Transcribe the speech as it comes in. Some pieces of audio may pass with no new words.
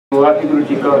Vaheguru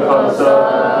Ji Ka Khalsa,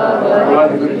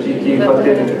 Vaheguru Ji Ki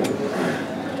Fateh.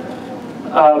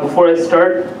 Before I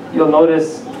start, you'll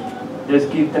notice there's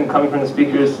Kirtan coming from the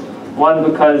speakers. One,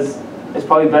 because it's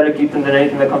probably better Kirtan than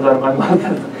anything that comes out of my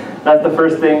mouth. That's the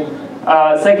first thing.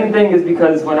 Second thing is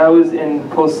because when I was in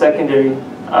post-secondary,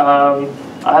 I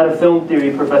had a film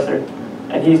theory professor,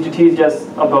 and he used to teach us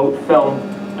about film.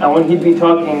 And when he'd be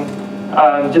talking,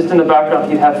 just in the background,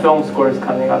 he'd have film scores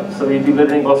coming up. So he'd be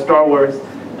learning about Star Wars,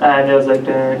 and it was like,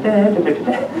 dun, dun, dun, dun,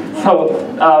 dun. So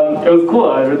it was cool.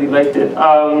 I really liked it.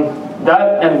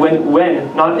 That and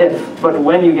when, not if, but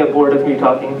when you get bored of me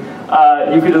talking,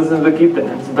 you could listen to the Kirtan.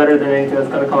 It's better than anything that's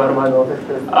going to come out of my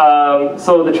mouth.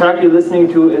 So the track you're listening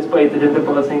to is by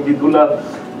Tajinder Singh Ji Dula.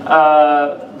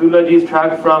 Dula Ji's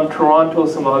track from Toronto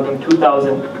Samagam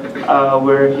 2000,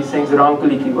 where he sings Ram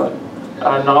Kali Ki Baat.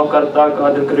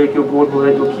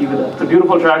 It's a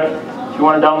beautiful track. If you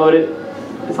want to download it,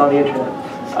 it's on the internet.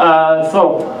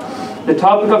 So the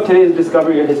topic of today is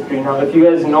discovery of history. Now, if you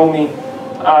guys know me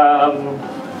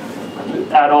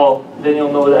at all, then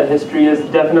you'll know that history is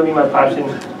definitely my passion.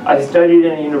 I studied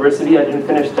in university. I didn't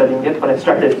finish studying it, but I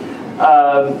started.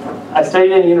 I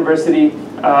studied in university.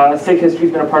 Sikh history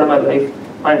has been a part of my life,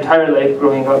 my entire life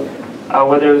growing up.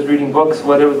 Whether it was reading books,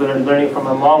 whether it was learning from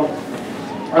my mom,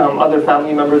 other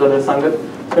family members, other sangat.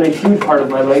 It's been a huge part of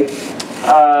my life.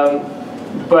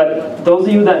 But those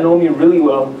of you that know me really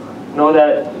well know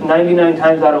that 99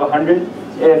 times out of 100,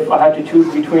 if I had to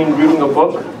choose between reading a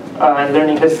book and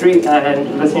learning history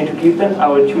and listening to Kirtan, I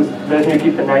would choose listening to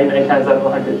Kirtan 99 times out of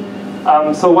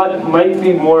 100. So what might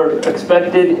be more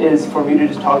expected is for me to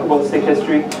just talk about Sikh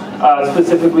history,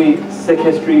 specifically Sikh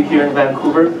history here in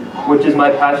Vancouver, which is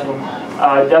my passion.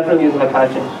 Definitely is my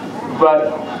passion.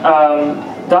 But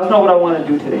that's not what I want to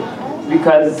do today,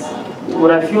 because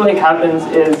what I feel like happens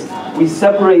is we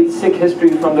separate Sikh history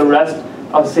from the rest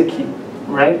of Sikhi,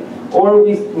 right? Or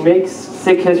we make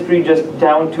Sikh history just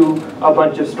down to a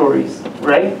bunch of stories,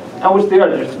 right? And which they are,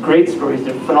 they're great stories,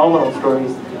 they're phenomenal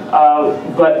stories.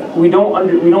 But we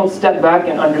don't step back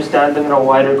and understand them in a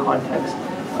wider context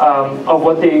of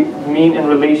what they mean in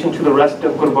relation to the rest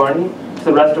of Gurbani, to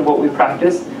the rest of what we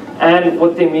practice, and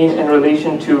what they mean in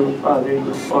relation to, there you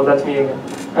go, oh that's me again,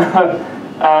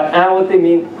 and what they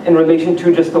mean in relation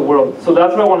to just the world. So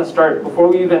that's where I want to start. Before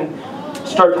we even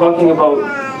start talking about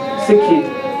Sikhi,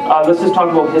 let's just talk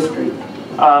about history,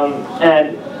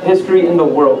 and history in the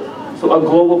world. So a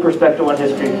global perspective on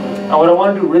history. And what I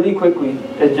want to do really quickly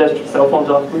is just, cell phones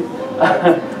off please.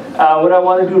 What I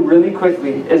want to do really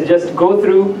quickly is just go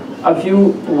through a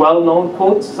few well-known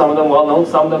quotes, some of them well-known,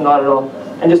 some of them not at all,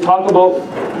 and just talk about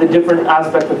the different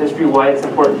aspects of history, why it's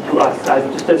important to us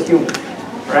just as humans,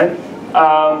 right?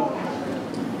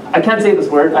 I can't say this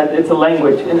word, it's a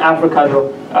language in Africa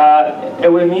though.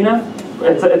 Ewemina,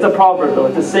 it's a proverb though,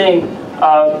 it's a saying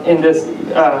in this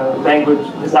language,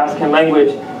 this African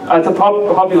language. It's a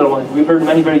popular one. We've heard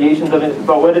many variations of it,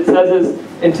 but what it says is,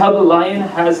 until the lion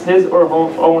has his or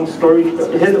her own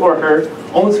storyteller,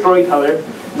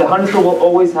 the hunter will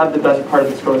always have the best part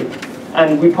of the story.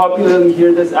 And we popularly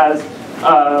hear this as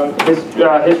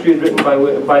history is written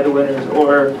by the winners,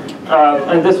 or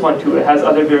and this one too, it has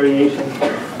other variations.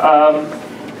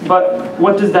 But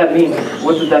what does that mean?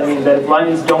 What does that mean? That if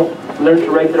lions don't learn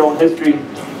to write their own history,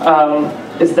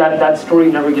 it's that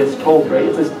story never gets told, right?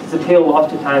 It's a tale lost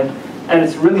to time. And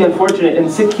it's really unfortunate in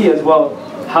Sikhi as well,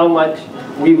 how much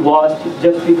we've lost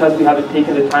just because we haven't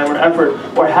taken the time or effort,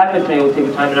 or haven't been able to take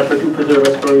the time and effort to preserve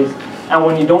our stories. And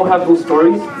when you don't have those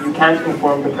stories, you can't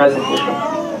inform the present with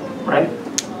them, right?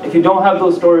 If you don't have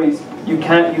those stories, you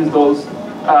can't use those.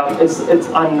 It's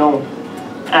unknown.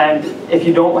 And if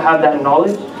you don't have that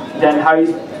knowledge, then how are you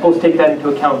supposed to take that into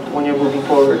account when you're moving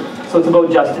forward? So it's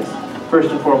about justice, first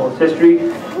and foremost. History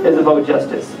is about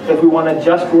justice. If we want a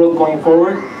just world going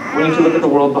forward, we need to look at the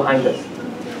world behind us.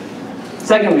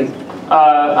 Secondly,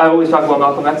 I always talk about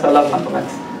Malcolm X. I love Malcolm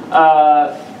X.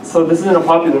 So this isn't a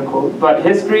popular quote, but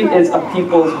history is a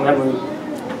people's memory.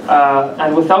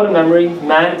 And without a memory,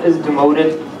 man is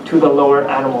demoted to the lower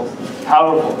animals.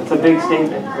 Powerful. It's a big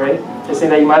statement, right? It's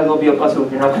saying that you might as well be a pasu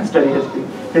if you're not going to study history.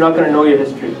 You're not going to know your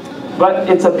history. But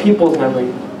it's a people's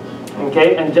memory.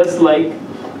 Okay? And just like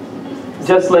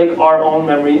our own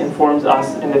memory informs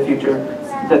us in the future,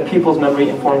 the people's memory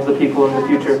informs the people in the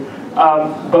future.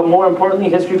 But more importantly,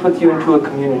 history puts you into a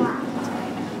community.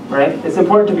 Right? It's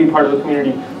important to be part of a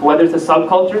community. Whether it's a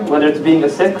subculture, whether it's being a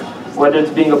Sikh, whether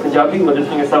it's being a Punjabi, whether it's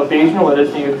being a South Asian, whether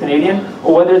it's being a Canadian,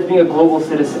 or whether it's being a global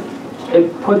citizen.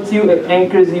 It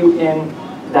anchors you in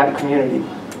that community.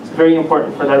 It's very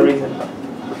important for that reason.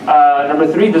 Number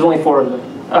three, there's only 4 of them.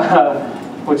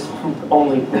 Which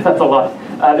only, that's a lot.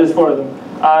 There's 4 of them.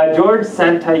 George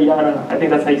Santayana, I think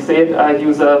that's how you say it. He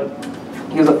was a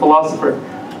philosopher.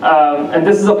 And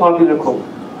this is a popular quote,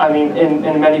 I mean,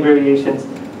 in many variations.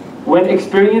 When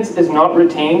experience is not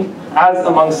retained, as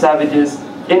among savages,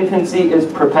 infancy is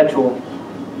perpetual.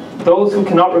 Those who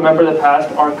cannot remember the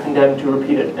past are condemned to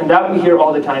repeat it. And that we hear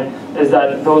all the time, is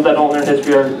that those that don't learn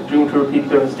history are doomed to repeat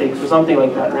their mistakes, or something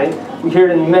like that, right? We hear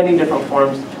it in many different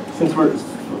forms,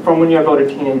 from when you're about a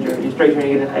teenager, you straight when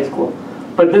you get in high school.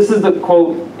 But this is the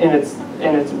quote in its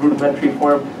rudimentary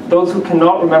form. Those who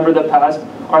cannot remember the past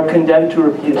are condemned to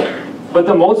repeat it. But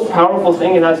the most powerful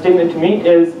thing in that statement to me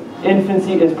is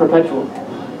infancy is perpetual.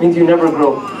 It means you never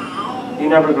grow. You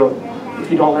never grow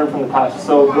if you don't learn from the past.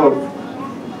 So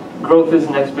growth is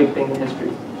the next big thing in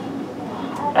history.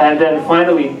 And then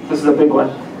finally, this is a big one.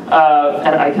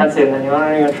 And I can't say it anymore, I'm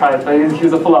not even going to try it, but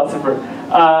he's a philosopher.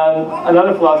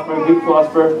 Another philosopher, a Greek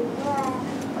philosopher,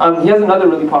 he has another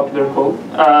really popular quote,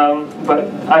 but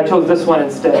I chose this one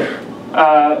instead.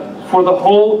 For the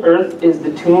whole earth is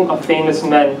the tomb of famous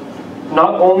men.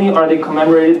 Not only are they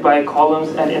commemorated by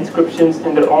columns and inscriptions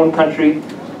in their own country,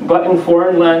 but in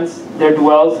foreign lands there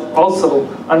dwells also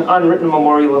an unwritten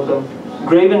memorial of them,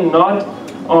 graven not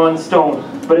on stone,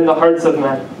 but in the hearts of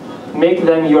men. Make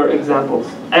them your examples.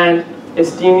 And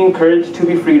esteeming courage to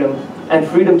be freedom, and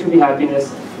freedom to be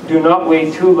happiness, do not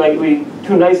weigh too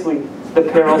nicely the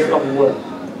perils of war.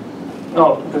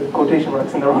 Oh, the quotation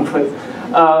mark's in the wrong place.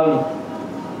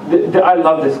 I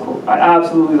love this quote. I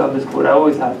absolutely love this quote. I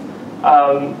always have.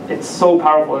 It's so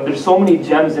powerful, and there's so many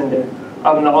gems in there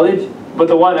of knowledge. But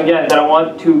the one, again, that I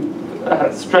want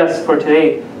to stress for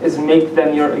today is make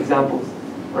them your examples,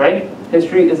 right?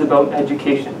 History is about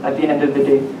education at the end of the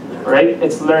day, right?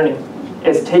 It's learning.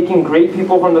 It's taking great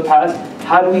people from the past.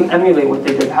 How do we emulate what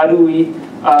they did? How do we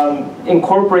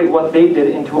incorporate what they did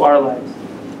into our lives?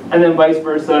 And then vice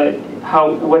versa,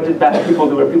 what did bad people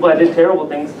do? Or people that did terrible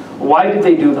things, why did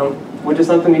they do them? Which is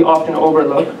something we often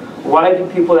overlook. Why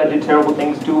did people that did terrible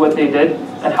things do what they did?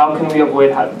 And how can we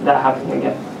avoid that happening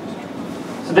again?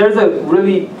 So there's a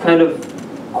really kind of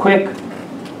quick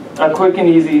and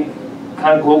easy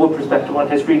kind of global perspective on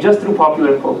history just through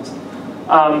popular quotes.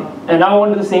 And now I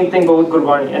want to do the same thing but with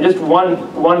Gurbani. And just one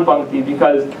pankti,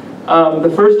 because the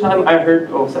first time I heard,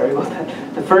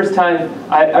 the first time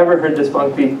I ever heard this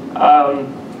pankti,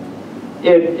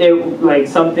 it like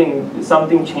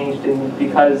something changed in me,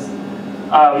 because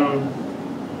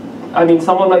I mean,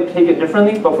 someone might take it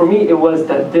differently, but for me it was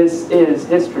that this is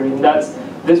history, and that's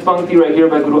this pankti right here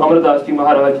by Guru Amar Das Ji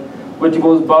Maharaj, which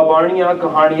goes Babarniya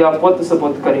Kahaniya Put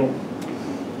Saput Kareem.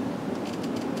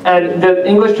 And the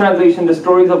English translation, the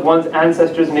stories of one's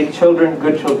ancestors make children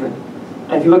good children.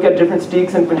 And if you look at different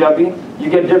steeks in Punjabi, you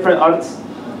get different arts,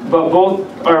 but both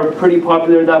are pretty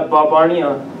popular. That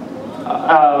Babarniya,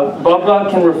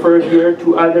 Baba can refer here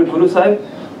to either Guru Sahib,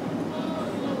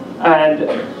 and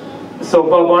so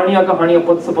Babarniya Kahaniya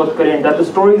Put Saput Kareem, that the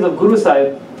stories of Guru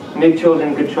Sahib make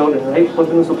children good children, right?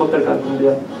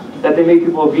 That they make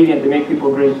people obedient, they make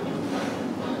people great.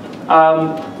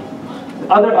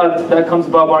 Other arth that comes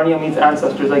Babarniya means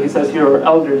ancestors, like it says here, or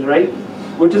elders, right?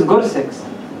 Which is Gursikhs.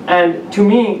 And to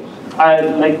me, I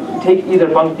like take either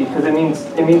pankti because it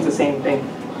means the same thing,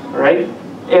 right?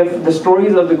 If the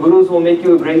stories of the Gurus will make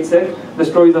you a great Sikh, the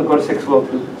stories of Gursikhs will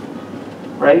too,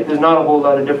 right? There's not a whole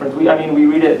lot of difference. We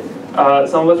read it.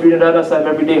 Some of us read it at Sahib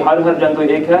every day. Har har jan to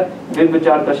ek hai, vir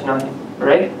vichar kashna hai,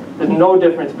 right? There's no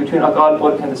difference between Akal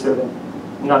Purkh and the servant.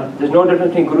 None. There's no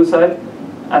difference between Guru Sahib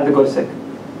and the Gursikh.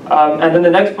 And then the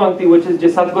next pankti, which is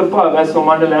Jis Satgur Pav as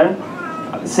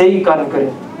Somandalan, Sei Karam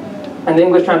Kare. And the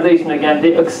English translation again,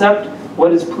 they accept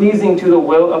what is pleasing to the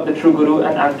will of the true Guru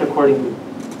and act accordingly.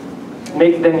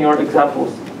 Make them your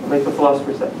examples, like the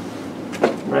philosopher said.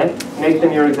 Right? Make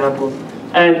them your examples.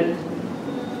 And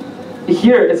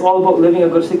here, it's all about living a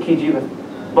Gursikh ki Jeevan.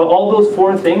 But all those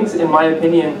 4 things, in my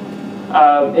opinion,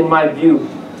 in my view,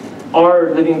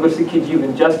 are living a Gursikh ki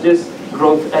Jeevan: justice,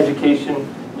 growth, education,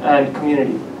 and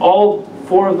community. All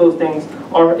 4 of those things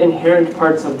are inherent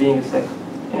parts of being a Sikh.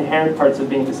 Inherent parts of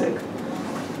being a Sikh.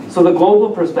 So the global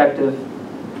perspective,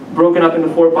 broken up into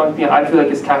 4 pankti, I feel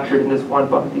like is captured in this one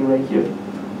pankti right here.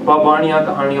 Babarniya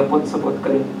Kahaniya Put Saput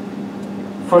Kare.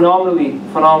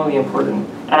 Phenomenally important.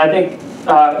 And I think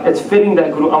it's fitting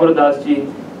that Guru Amar Das Ji,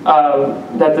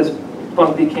 that this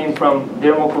pankti came from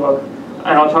their Mukhlaq,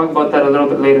 and I'll talk about that a little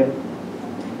bit later.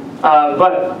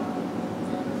 But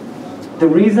the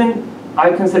reason I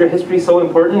consider history so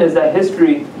important is that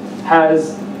history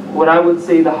has what I would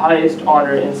say the highest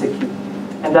honor in Sikhi,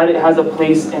 and that it has a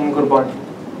place in Gurbani.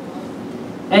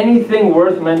 Anything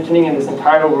worth mentioning in this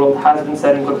entire world has been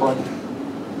said in Gurbani.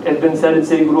 It's been said in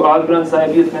Sri Guru Ar Granth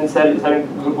Sahib, it's been said in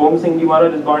Guru Gobind Singh Ji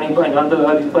Maharaj, Barni by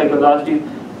Nandalal, by Gurdas Ji.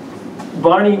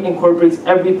 Barni incorporates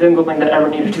every single thing that ever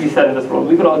needed to be said in this world.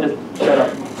 We could all just shut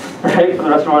up, right, for the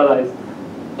rest of our lives.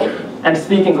 And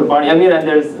speaking Gurbani, I mean, and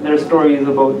there's stories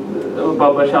about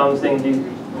Baba Sham Singh Ji,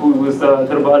 who was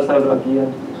Darbar Sahib Raki,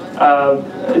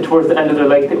 and towards the end of their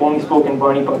life, they only spoke in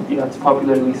Barni Bhakti, that's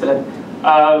popularly said.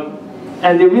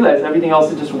 And they realized everything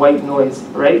else is just white noise,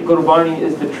 right? Gurbani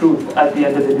is the truth at the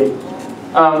end of the day.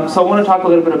 So I want to talk a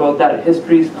little bit about that.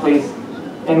 History's place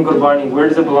in Gurbani. Where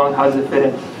does it belong? How does it fit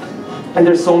in? And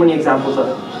there's so many examples of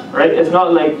it, right? It's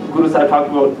not like Guru Sahib talked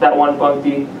about that one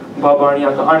Bhakti,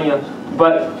 Babarniya, Kahaniya,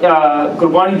 but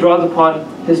Gurbani draws upon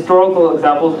historical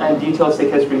examples and details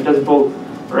Sikh history. It does both,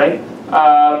 right?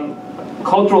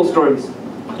 Cultural stories.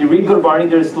 You read Gurbani,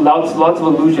 there's lots of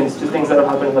allusions to things that have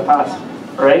happened in the past,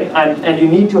 right? And you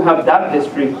need to have that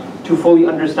history to fully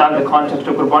understand the context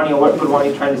of Gurbani and what Gurbani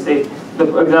is trying to say. The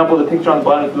example, the picture on the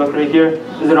bottom, if you look right here,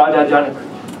 is the Raja Janak,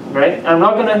 right? And I'm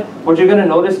not gonna, what you're gonna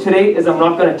notice today is I'm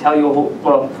not gonna tell you a whole,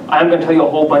 well, I'm gonna tell you a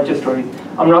whole bunch of stories.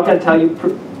 I'm not gonna tell you,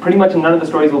 pretty much none of the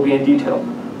stories will be in detail.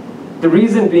 The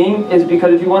reason being is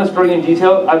because if you want a story in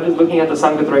detail, I'm just looking at the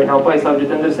Sangat right now, by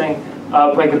Jitendra Singh,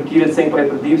 by Gurkirat Singh, by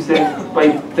Pradeep Singh, by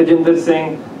Tajinder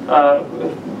Singh,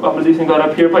 Amardeep Singh got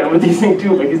up here, by Amardeep Singh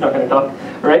too, but he's not going to talk,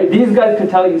 right? These guys could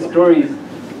tell you stories,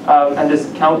 and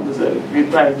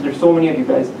there's so many of you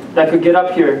guys that could get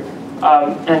up here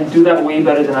and do that way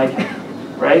better than I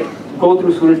can, right? Go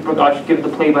through Suraj Prakash, give the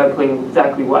play-by-play of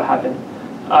exactly what happened.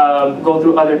 Go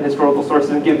through other historical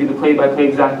sources and give you the play-by-play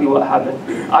exactly what happened.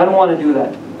 I don't want to do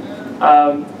that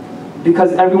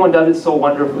because everyone does it so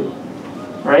wonderfully,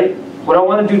 right? What I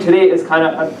want to do today is kind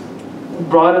of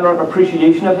broaden our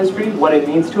appreciation of history, what it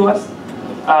means to us.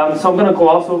 So I'm going to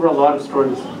gloss over a lot of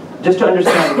stories just to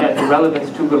understand again the relevance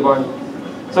to Gurbani.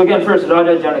 So again, first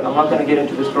Raja Janak. I'm not going to get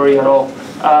into the story at all,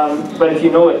 but if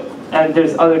you know it, and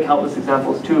there's other countless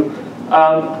examples too.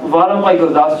 Varam by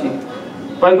Gurdas Ji.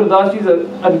 Bhai Gurdas Ji is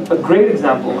a great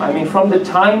example. I mean, from the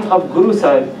time of Guru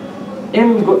Sahib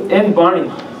in Barni,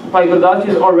 Bhai Gurdas Ji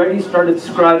has already started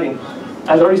scribing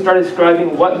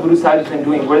what Guru Sahib has been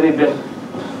doing, where they've been.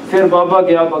 Fir Baba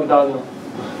Gaya Baghdad no,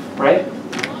 right?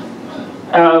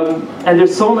 And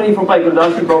there's so many from Bhai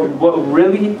Gurdas Ji, but what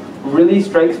really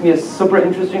strikes me as super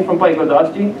interesting from Bhai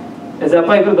Gurdas Ji is that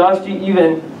Bhai Gurdas Ji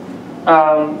even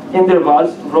in their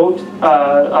Vaz wrote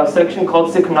a section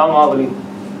called Sikh Namavali,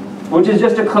 which is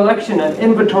just a collection, an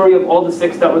inventory of all the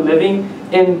Sikhs that were living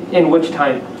in which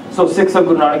time. So Sikhs of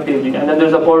Guru Nanak Dev Ji, and then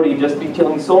there's a party just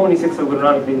detailing so many Sikhs of Guru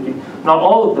Nanak Dev Ji. Not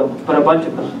all of them, but a bunch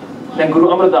of them. Then Guru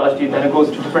Amar Das Ji, then it goes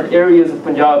to different areas of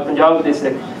Punjab de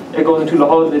Sikh, it goes into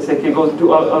Lahore de Sikh, it goes into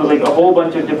like a whole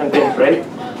bunch of different things, right?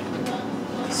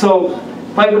 So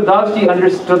Bhai Gurdas Ji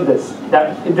understood this,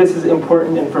 that this is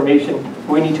important information,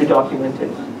 we need to document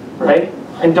it, right?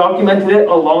 And documented it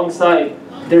alongside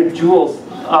their jewels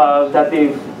that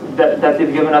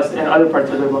they've given us in other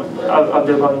parts of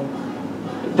their Bani.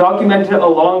 Documented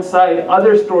alongside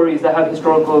other stories that have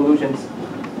historical allusions.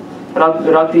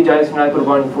 Rati Jai Sunai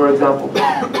Gurbani, for example,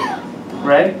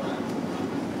 right?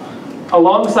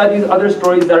 Alongside these other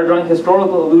stories that are drawing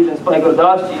historical allusions, Bhai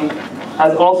Gurdas Ji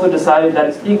has also decided that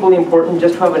it's equally important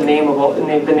just to have the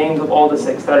names of all the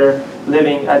Sikhs that are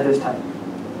living at this time.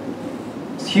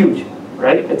 It's huge,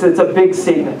 right? It's a big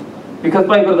statement. Because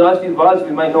Bhai Gurdas Ji's Vaz,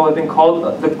 we might know, have been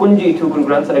called the Kunji to Guru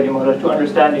Granth Sahib Ji Maharaj, to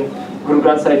understanding Guru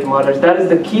Granth Sahib Ji Maharaj. That is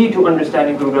the key to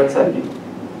understanding Guru Granth Sahib Ji.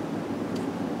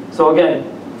 So again,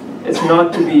 it's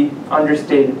not to be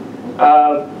understated.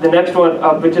 The next one,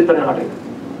 Vichitra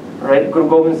Natak, right? Guru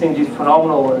Gobind Singh Ji's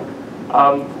phenomenal work.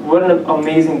 What an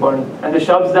amazing Barni. And the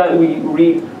shabds that we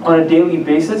read on a daily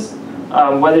basis,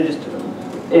 whether just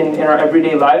in our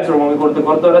everyday lives or when we go to the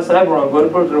Gurdwara Sahib or on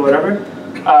Gurpurs or whatever,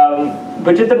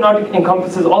 Vichitra Natak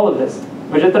encompasses all of this.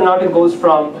 Vichitra Natak goes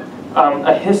from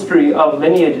a history of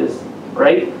lineages,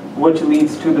 right, which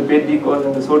leads to the Bedikos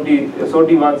and the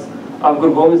Soti ones of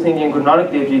Guru Gobind Singh Ji and Guru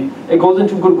Nanak Dev Ji. It goes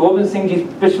into Guru Gobind Singh Ji's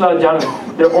Pichla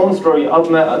Janam, their own story,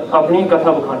 Apni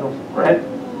Katha Bakhano, right?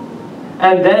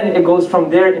 And then it goes from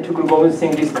there into Guru Gobind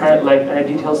Singh Ji's current life and a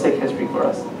detailed Sikh history for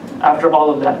us. After all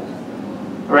of that,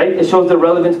 right? It shows the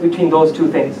relevance between those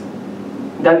two things.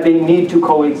 That they need to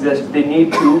coexist, they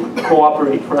need to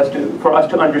cooperate for us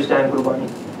to understand Gurbani,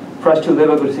 for us to live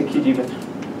a Guru Sikhi Jivan.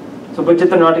 So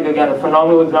Vichitra Natak, again, a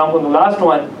phenomenal example. And the last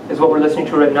one is what we're listening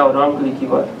to right now, Ramkali Ki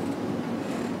Vaat.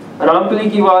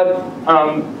 Ramkali Ki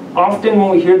Vaat, often when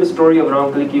we hear the story of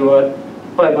Ramkali Ki Vaat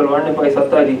by Balwan and by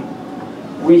Sattari,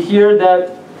 we hear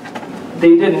that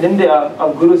they did Nindya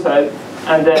of Guru Sahib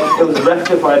and then it was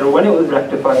rectified, or when it was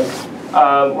rectified,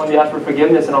 when they asked for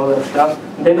forgiveness and all that stuff.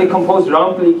 Then they composed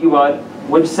Rampali Ki Waat,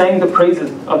 which sang the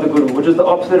praises of the Guru, which is the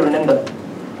opposite of Ninda.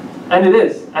 And it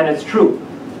is, and it's true.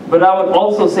 But I would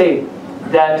also say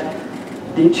that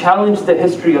they challenged the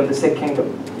history of the Sikh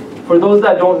kingdom. For those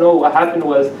that don't know, what happened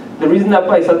was, the reason that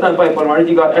Bhai Satan Bhai Parwani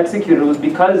ji got executed was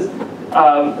because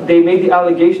they made the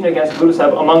allegation against Guru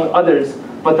Sahib, among others.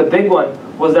 But the big one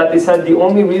was that they said the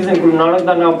only reason Guru Nanak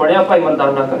da naam padya Bhai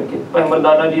Mardana karke, Bhai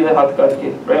Mardana ji de hath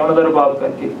karke, Bhai Ona da rabab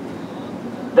karke,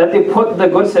 that they put the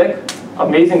Gursikh,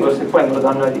 amazing Gursikh, Bhai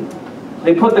Mardana ji,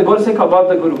 they put the Gursikh above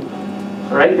the Guru,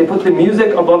 right? They put the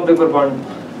music above the Gurbani.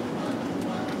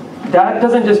 That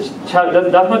doesn't just,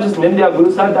 that's not just Nindya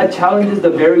Guru Sahib, that challenges the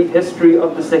very history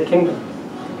of the Sikh kingdom,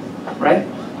 right?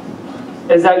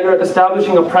 Is that you're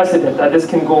establishing a precedent that this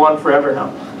can go on forever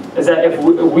now. Is that if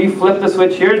we flip the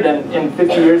switch here, then in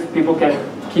 50 years people can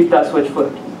keep that switch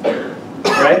flipped,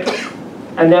 right?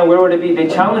 And then where would it be? They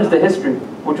challenged the history,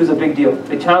 which was a big deal.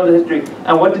 They challenged the history.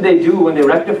 And what did they do when they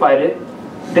rectified it?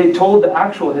 They told the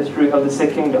actual history of the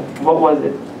Sikh kingdom. What was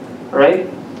it, right?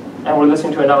 And we're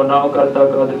listening to it now.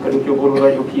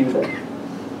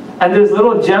 And there's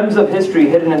little gems of history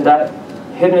hidden in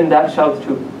that shelf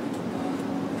too.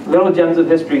 Little gems of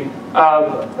history.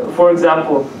 For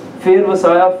example, Fir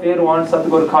Vasaya, Fir Wan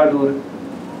Satgur Khadur.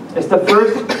 It's the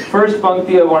first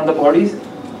pankti of one of the bodies.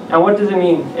 And what does it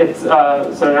mean? It's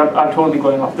sorry, I'm totally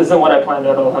going off. This isn't what I planned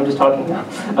at all. I'm just talking now.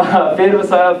 Fir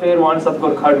Vasaya, Fir Wan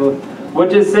Satgur Khadur,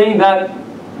 which is saying that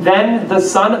then the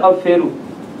son of Feru,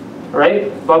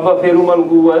 right? Baba Feru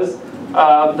Malgu was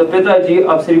the Pitaji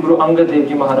of Sri Guru Angad Dev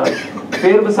Ji Maharaj.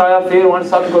 Fir Vasaya, Fir Wan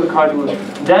Satgur Khadur.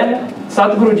 Then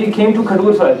Satguru Ji came to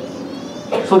Khadur Sahib.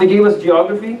 So they gave us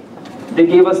geography. They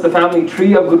gave us the family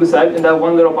tree of Guru Sahib in that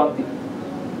one little pankti,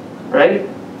 right?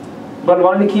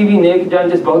 Balwand Kiwi Nek Jan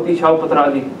just Bhauti Shah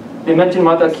Patrali. They mentioned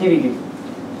Mata Kiwi Ji,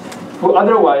 who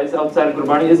otherwise outside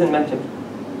Gurbani isn't mentioned.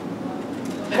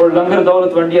 Or Langar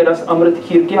Daulat Vandiya Ras Amrit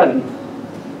Kheer Kya Li.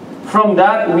 From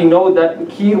that we know that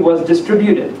Kheer was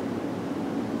distributed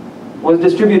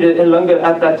in Langar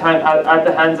at that time at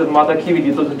the hands of Mata Kiwi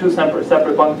Ji. Those are two separate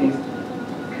panktis.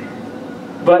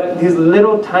 But these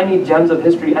little tiny gems of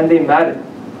history, and they matter,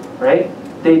 right?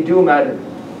 They do matter.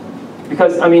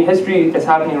 Because, I mean, history is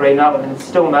happening right now, and it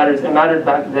still matters. It mattered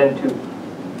back then, too.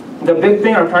 The big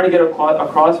thing I'm trying to get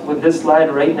across with this slide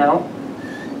right now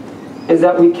is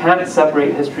that we can't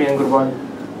separate history and Gurbani.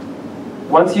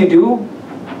 Once you do,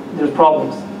 there's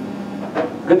problems.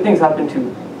 Good things happen,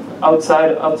 too.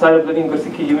 Outside of living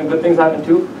Gursikhi Jivan, good things happen,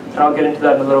 too, and I'll get into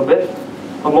that in a little bit.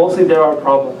 But mostly there are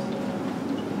problems.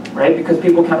 Right? Because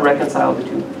people can't reconcile the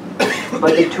two.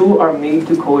 But the two are made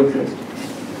to coexist.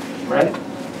 Right?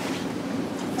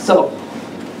 So,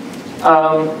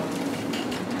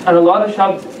 and a lot of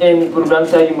shabds in Guru Granth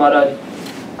Sahib Maharaj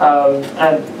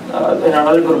and in our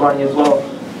other Gurbani as well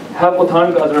have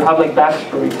uthankas or have like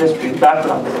backstories, history,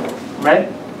 backgrounds.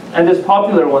 Right? And there's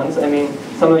popular ones. I mean,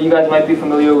 some of you guys might be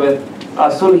familiar with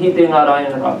Sulhi Te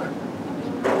Narayan Rak.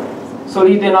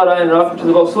 Sulhi Te Narayan Rak, which is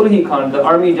about Sulhi Khan, the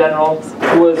army general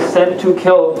who was sent to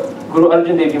kill Guru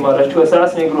Arjan Dev Ji Maharaj, to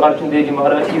assassinate Guru Arjan Dev Ji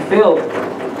Maharaj. He failed.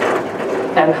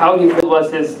 And how he failed was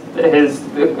his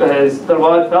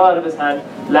talwar fell out of his hand,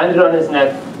 landed on his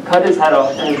neck, cut his head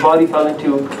off, and his body fell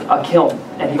into a kiln,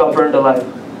 and he got burned alive.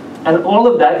 And all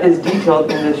of that is detailed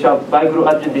in this shabd by Guru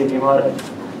Arjan Dev Ji Maharaj.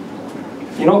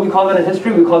 You know what we call that in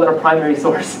history? We call that a primary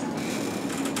source.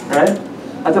 Right?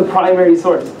 That's a primary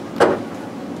source.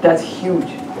 That's huge.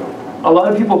 A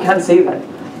lot of people can't say that.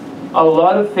 A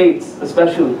lot of faiths,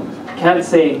 especially, can't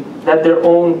say that their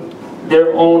own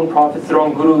prophets, their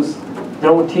own gurus, their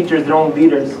own teachers, their own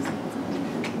leaders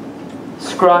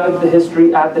scribed the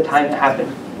history at the time it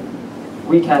happened.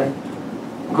 We can.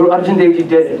 Guru Arjan Dev Ji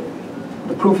did it.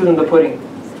 The proof is in the pudding.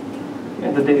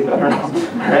 In the day, I don't know,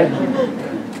 right?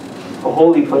 A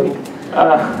holy pudding.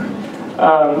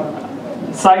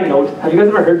 Side note, have you guys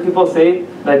ever heard people say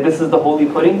like this is the holy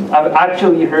pudding? I've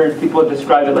actually heard people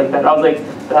describe it like that. I was like,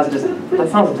 that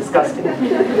sounds disgusting.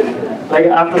 Like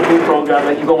after food program,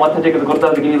 like you go one take the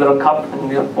gurta, they give you a little cup and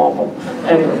you go,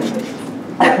 and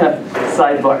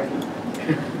sidebar.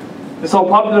 So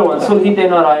popular ones, Sulhi Te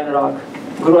Narayan Rak,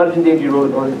 Guru Arjan Dev Ji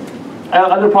wrote about it. And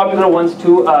other popular ones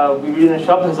too, we read in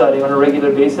Shabd Hazare on a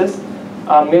regular basis.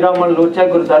 Mera man locha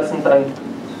Guru Darshan Tai.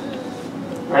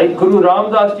 Right? Guru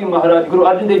Ramdas Ji Maharaj, Guru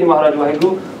Arjan Dev Ji Maharaj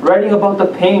Waheguru, writing about the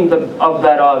pain of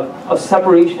Vairag, of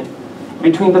separation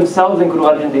between themselves and Guru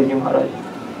Arjan Dev Ji Maharaj.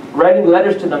 Writing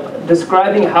letters to them,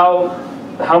 describing how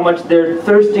much they're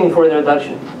thirsting for their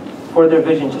darshan, for their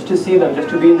vision, just to see them, just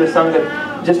to be in their sangha,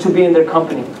 just to be in their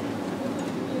company.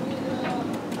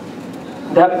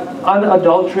 that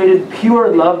unadulterated, pure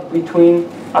love between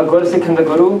a Gursikh and the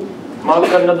Guru, maaf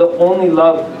karna, the only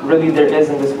love really there is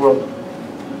in this world.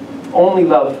 Only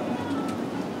love.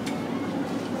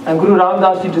 And Guru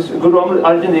Ramdas Ji, Guru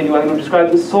Arjan Dev Ji Maharaj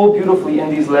described this so beautifully in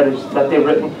these letters that they've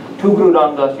written to Guru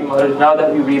Ramdas Ji Maharaj, now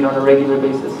that we read on a regular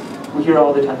basis. We hear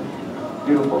all the time.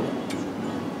 Beautiful.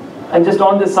 And just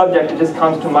on this subject, it just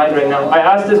comes to mind right now. I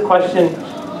asked this question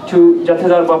to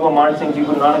Jathedar Baba Paneet Singh Ji,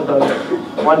 Guru Nanak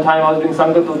Academy. One time I was doing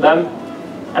Sangat with them,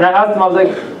 and I asked them, I was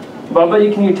like, Baba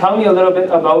Ji, can you tell me a little bit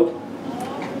about,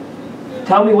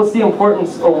 tell me what's the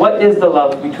importance, or what is the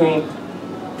love between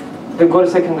the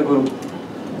Gursikh and the Guru?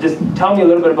 Just tell me a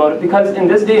little bit about it, because in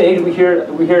this day and age we hear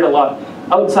it a lot.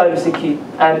 Outside of Sikhi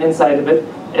and inside of it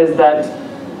is that,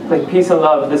 like, peace and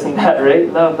love, this and that, right?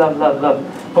 Love, love, love, love.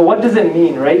 But what does it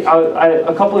mean, right?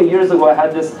 A couple of years ago I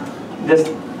had this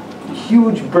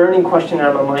huge burning question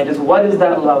in my mind, is what is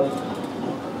that love?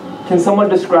 Can someone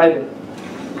describe it?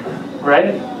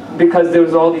 Right? Because there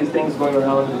was all these things going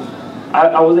around.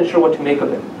 I wasn't sure what to make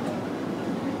of it.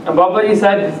 And Babaji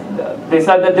said, they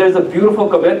said that there's a beautiful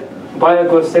kavit by a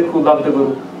Gursikh who loved the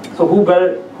Guru. So who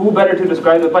better to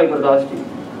describe it by Gurdas Ji?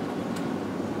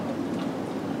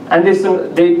 And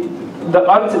the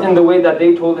arts in the way that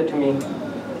they told it to me,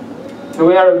 the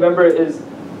way I remember it is,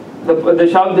 the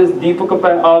shabd is Deepak pa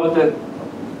avat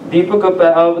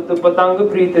patang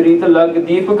preet reet lag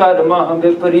deepaka rama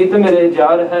hambe preet mere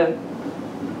jar hai,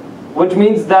 which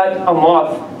means that a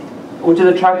moth, which is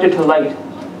attracted to light,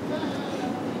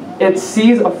 it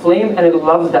sees a flame and it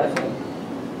loves that flame.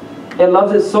 It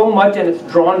loves it so much and it's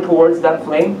drawn towards that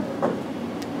flame.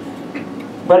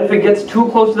 But if it gets too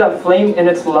close to that flame in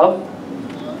its love,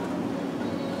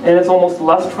 and it's almost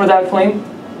lust for that flame,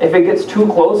 if it gets too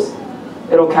close,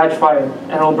 it'll catch fire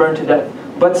and it'll burn to death.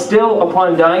 But still,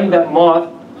 upon dying, that moth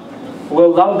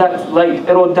will love that light.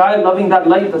 It'll die loving that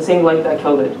light, the same light that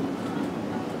killed it.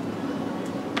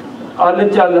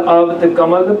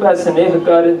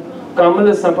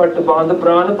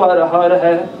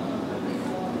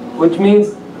 Which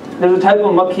means there's a type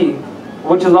of makhi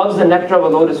which loves the nectar of a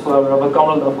lotus flower, of a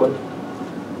kamal dafwat.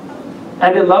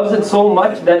 And it loves it so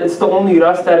much that it's the only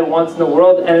ras that it wants in the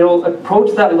world, and it'll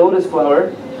approach that lotus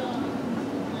flower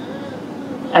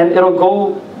and it'll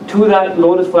go to that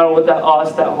lotus flower with that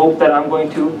aas, that hope that I'm going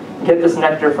to get this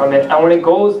nectar from it. And when it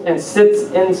goes and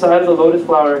sits inside the lotus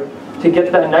flower to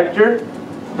get that nectar,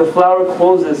 the flower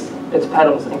closes its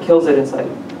petals and kills it inside.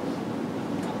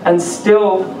 And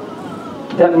still,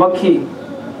 that makhi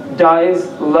dies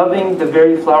loving the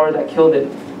very flower that killed it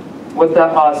with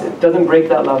that aas. It doesn't break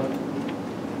that love.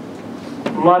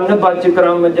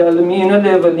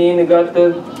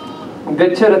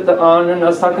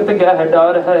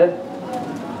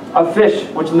 A fish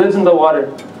which lives in the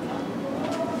water.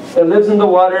 It lives in the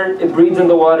water, it breathes in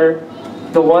the water.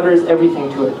 The water is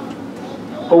everything to it.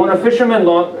 But when a fisherman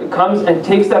comes and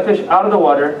takes that fish out of the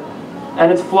water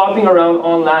and it's flopping around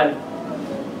on land,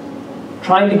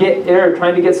 trying to get air,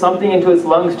 trying to get something into its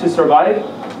lungs to survive,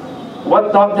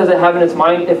 what thought does it have in its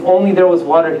mind? If only there was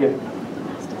water here.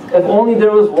 If only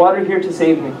there was water here to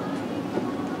save me.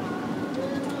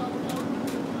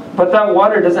 But that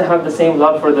water doesn't have the same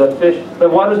love for the fish. The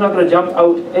water's not going to jump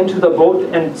out into the boat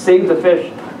and save the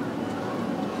fish.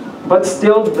 But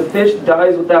still, the fish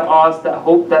dies with that aas, that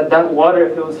hope that that water,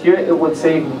 if it was here, it would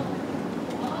save me.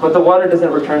 But the water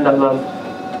doesn't return that love.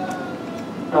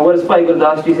 And what does Bhai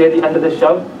Gurdas Ji say at the end of the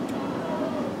shabd?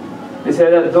 They say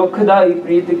that Dukhdai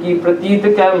preet ki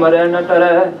prateet kai mare na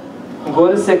tare,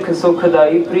 Gur Sikh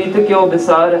sukhdai preet kyo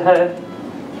bisar hai.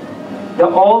 There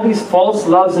are all these false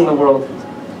loves in the world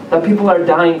that people are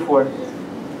dying for,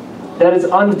 that is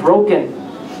unbroken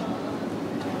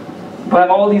by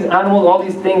all these animals, all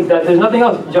these things, that there's nothing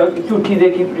else.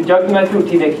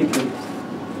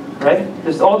 Right?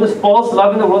 There's all this false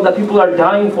love in the world that people are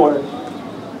dying for.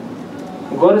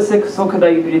 Why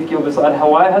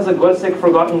has a Gursikh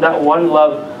forgotten that one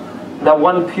love, that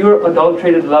one pure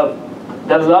adulterated love,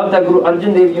 that love that Guru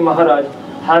Arjan Dev Ji Maharaj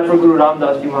had for Guru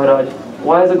Ramdas Ji Maharaj?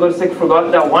 Why has a Gursikh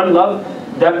forgotten that one love,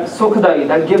 that sukhadai,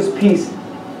 that gives peace?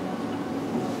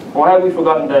 Why have we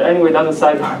forgotten that? Anyway, that's a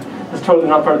sidebar. That's totally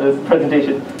not part of the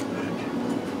presentation.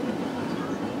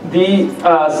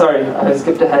 Sorry, I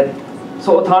skipped ahead.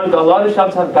 So Othanka, a lot of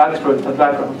shabds have backstories, have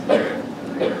backgrounds.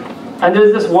 And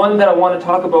there's this one that I want to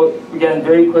talk about, again,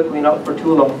 very quickly, not for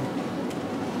too long.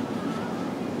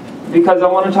 Because I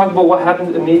want to talk about what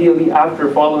happened immediately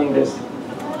after following this.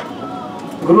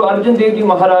 Guru Arjan Dev Ji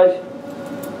Maharaj,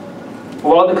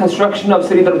 while the construction of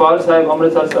Sri Darbar Sahib,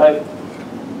 Amritsar Sahib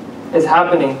is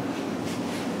happening,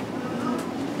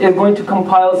 is going to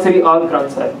compile Sri Ad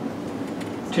Granth Sahib.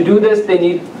 To do this, they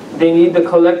need the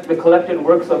collected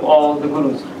works of all the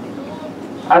gurus.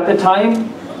 At the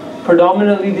time,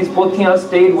 predominantly these pothiyan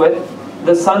stayed with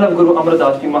the son of Guru Amar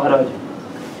Das Ji Maharaj,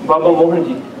 Baba Mohan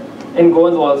Ji, in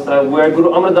Goindwal Sahib, where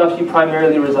Guru Amar Das Ji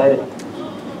primarily resided.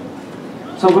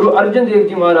 So Guru Arjan Dev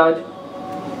Ji Maharaj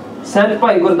sent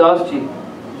Bhai Gurdas Ji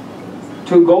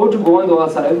to go to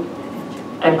Goindwal Sahib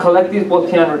and collect these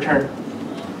pothiyan and return.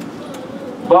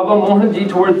 Baba Mohan Ji,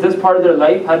 towards this part of their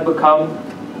life, had become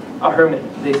a hermit,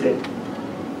 they say.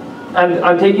 And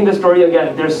I'm taking the story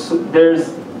again.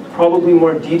 There's probably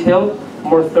more detailed,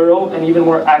 more thorough, and even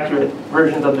more accurate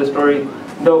versions of the story.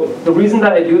 Though the reason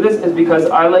that I do this is because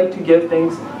I like to give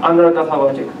things. I'm not a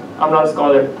kathavachik. I'm not a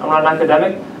scholar. I'm not an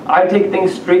academic. I take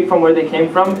things straight from where they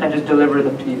came from and just deliver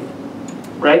them to you,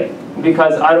 right?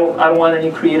 Because I don't want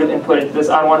any creative input into this.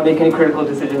 I don't want to make any critical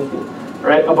decisions,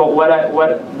 right? About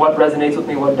what resonates with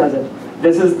me, what doesn't.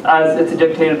 This is as it's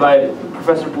dictated by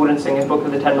Professor Paneet Singh in Book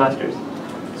of the 10 Masters.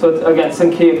 So it's, again,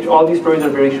 Sankhep, all these stories are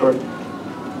very short.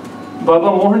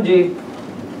 Baba Mohan Ji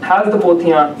has the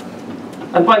pothiyan,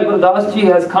 and Bhai Gurdas Ji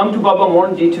has come to Baba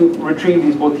Mohan Ji to retrieve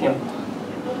these pothiyan.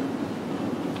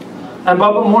 And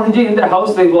Baba Mohan Ji, in their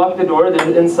house, they lock the door,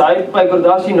 they're inside. Bhai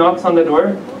Gurdas Ji knocks on the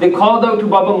door. They called out to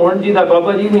Baba Mohan Ji that,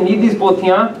 Baba Ji, we need these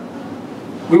pothiyan.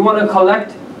 We want to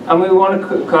collect and we want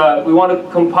to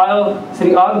compile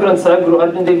Sri Ad Granth Sahib. Guru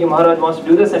Arjan Dev Ji Maharaj wants to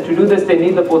do this, and to do this they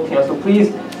need the pothiyan. So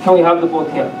please, can we have the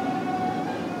pothiyan?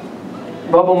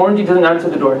 Baba Mohan Ji doesn't answer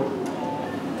the door.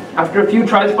 After a few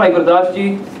tries, Bhai Gurdas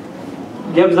Ji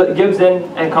gives in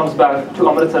and comes back to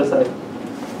Amritsar Sahib.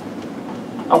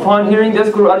 Upon hearing this,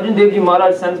 Guru Arjan Dev Ji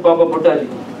Maharaj sends Baba Butta Ji,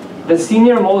 the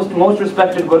senior most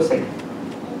respected Gursikh,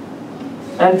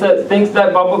 and thinks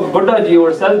that Baba Butta Ji,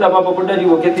 or says that Baba Butta Ji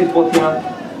will get these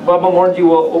pothiyan. Baba Mohan Ji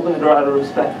will open the door out of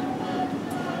respect.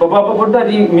 But Baba Butta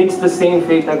Ji meets the same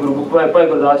fate that Bhai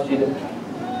Gurdas Ji did.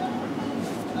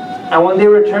 And when they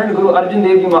return, Guru Arjan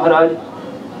Dev Ji Maharaj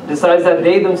decides that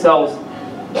they themselves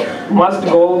must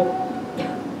go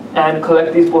and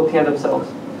collect these pothiyan themselves.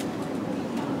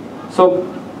 So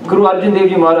Guru Arjan Dev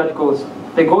Ji Maharaj goes.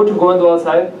 They go to Goindwal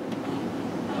Sahib.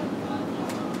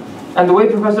 And the way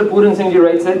Professor Paneet Singh Ji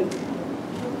writes it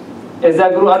is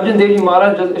that Guru Arjan Dev Ji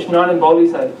Maharaj does Ishnan in Bauli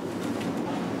Sahib,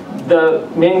 the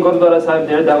main Gurdwara Sahib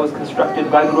there that was constructed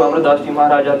by Guru Amar Das Ji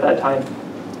Maharaj at that time,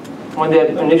 when they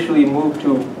had initially moved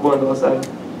to Goindwal Sahib.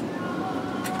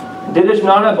 Did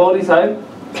Ishnan at Bauli Sahib,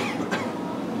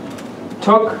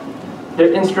 took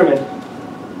their instrument,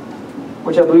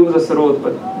 which I believe was a sarod,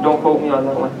 but don't quote me on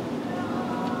that one.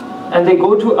 And they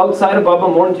go to outside of Baba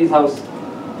Mohan Ji's house,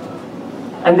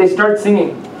 and they start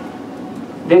singing.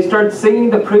 They start singing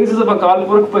the praises of Akal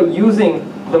Purkh, but using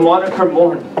the moniker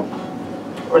Mohan,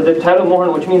 or the title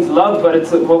Mohan, which means love, but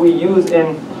it's what we use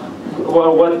in,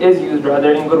 or what is used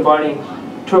rather in Gurbani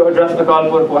to address Akal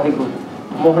Purkh Waheguru.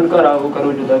 Mohan ka rahu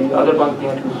karo judari, other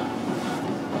panktiyan too.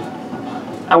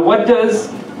 And what does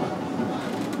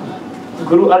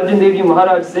Guru Arjan Dev Ji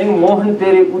Maharaj sing? Mohan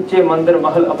tere uche mandir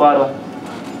mahal apara.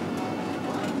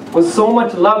 With so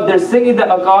much love, they're singing that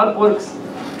Akal Purkh's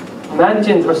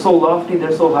mansions are so lofty,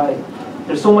 they're so high.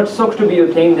 There's so much sukh to be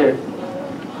obtained there.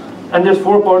 And there's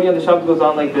 4 pauri, and the shabd goes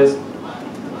on like this.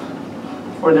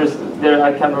 Or I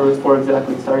can't remember it's 4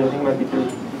 exactly, sorry, I think it might be 3.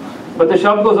 But the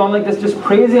shabd goes on like this, just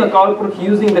praising Akal Purkh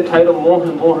using the title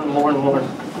Mohan, Mohan, Mohan, Mohan.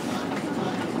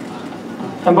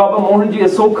 And Baba Mohan Ji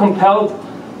is so compelled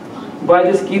by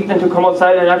this kirtan to come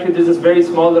outside, and actually there's this very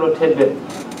small little tidbit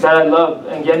that I love,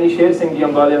 and Gyani Sher Singh Ji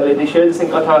Ambali, they share this in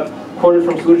Katha, quoted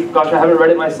from Suraj Prakash. I haven't read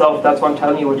it myself, that's why I'm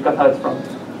telling you which Katha it's from.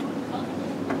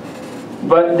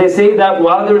 But they say that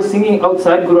while they were singing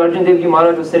outside, Guru Arjan Dev Ji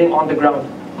Maharaj was sitting on the ground,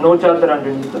 no chadar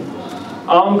underneath them.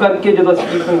 Aam karke jab asli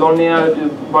kirtan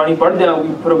gaune bani padde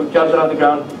we put a chadar on the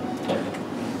ground.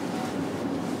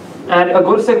 And a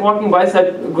Gursikh walking by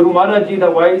said, Guru Maharaj Ji,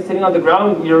 that why are you sitting on the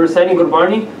ground? You're reciting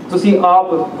Gurbani. So see,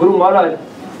 Guru Maharaj,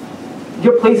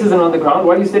 your place isn't on the ground.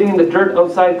 Why are you sitting in the dirt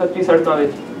outside Kachi Sartan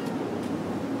vich?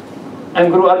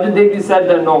 And Guru Arjan Dev Ji said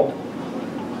that no.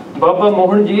 Baba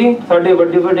Mohan Ji, sade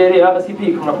vadde vadere asi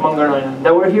bhik mangan aaya.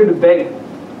 That we're here to beg.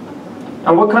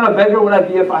 And what kind of beggar would I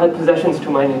be if I had possessions to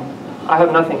my name? I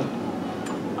have nothing.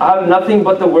 I have nothing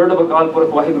but the word of Akal Purkh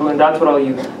Waheguru, and that's what I'll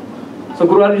use. So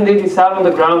Guru Arjan Dev Ji sat on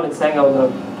the ground and sang out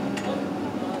loud.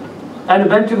 And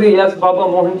eventually, yes,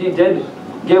 Baba Mohan Ji did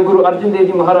give Guru Arjan Dev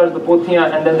Ji Maharaj the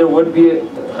pothiyan, and then there would be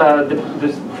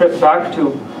this trip back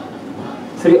to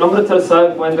Sri Amritsar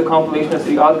Sahib when the compilation of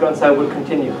Sri Ad Granth Sahib would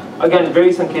continue. Again,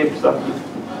 very Sankhep stuff.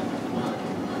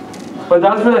 But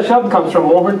that's where the shabd comes from,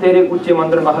 Mohan tere uche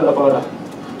mandir mahal apara.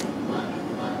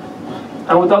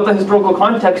 And without the historical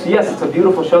context, yes, it's a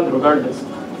beautiful shabd regardless.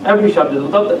 Every shabd is,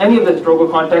 without any of the historical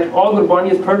context, all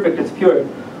Gurbani is perfect, it's pure.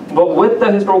 But with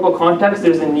the historical context,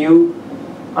 there's a new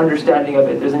understanding of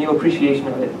it, there's a new appreciation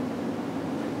of it.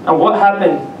 And what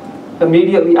happened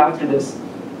immediately after this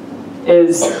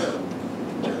is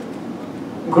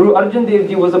Guru Arjan Dev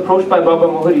Ji was approached by Baba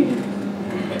Mohari Ji,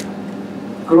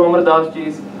 Guru Amar Das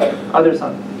Ji's other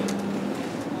son.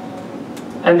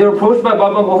 And they were approached by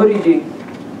Baba Mohari Ji,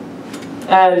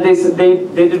 and they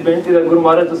did binti that Guru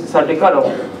Maharaj to sade kar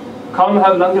aao, come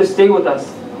have langar, stay with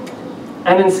us.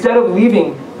 And instead of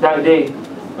leaving that day,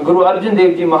 Guru Arjan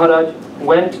Dev Ji Maharaj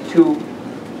went to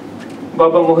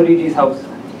Baba Mohari Ji's house,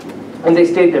 and they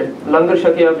stayed there. Langar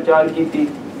shakya, vichar kiti,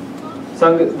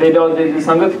 they did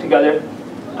sangat together,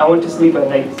 and went to sleep at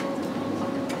night.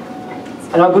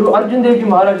 And now Guru Arjan Dev Ji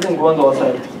Maharaj is in Govind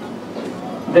outside,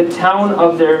 the town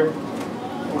of their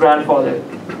grandfather,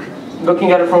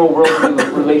 looking at it from a worldly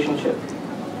relationship.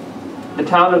 The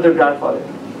town of their grandfather.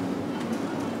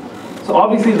 So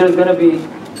obviously there's going to be,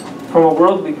 from a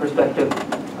worldly perspective,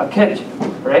 a catch,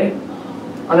 right?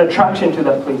 An attraction to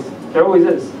that place. There always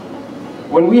is.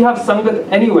 When we have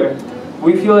sangat anywhere,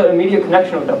 we feel an immediate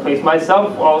connection with that place.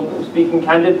 Myself, speaking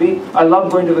candidly, I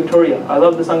love going to Victoria. I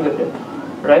love the sangat there,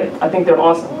 right? I think they're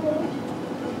awesome.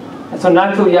 And so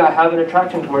naturally, I have an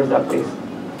attraction towards that place.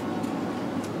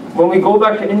 When we go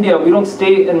back to India, we don't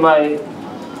stay in my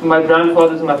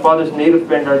grandfather's and my father's native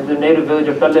band or the native village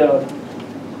of Kalleya.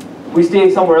 We stay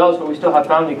somewhere else where we still have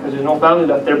family because there's no family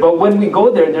left there. But when we go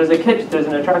there, there's a kitch, there's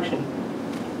an attraction.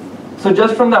 So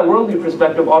just from that worldly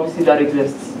perspective, obviously that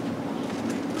exists.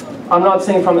 I'm not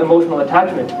saying from emotional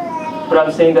attachment, but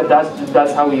I'm saying that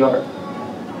that's how we are.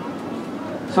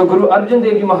 So Guru Arjan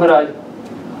Dev Ji Maharaj,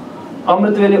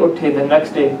 Amrit Vele Uthe the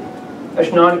next day,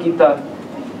 Ashnan Kita,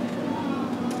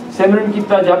 Simran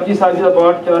Kita, Japji Sahib da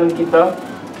Path Charan Kita,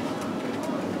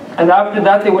 and after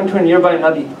that they went to a nearby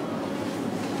Nadi.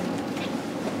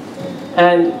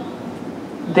 And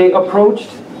they approached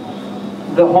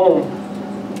the home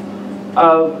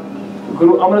of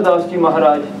Guru Amar Das Ji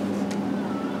Maharaj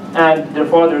and their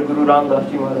father Guru Ram Das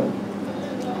Ji Maharaj.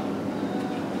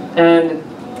 And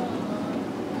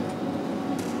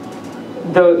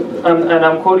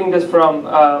I'm quoting this from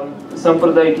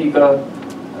Sampradaya Tika,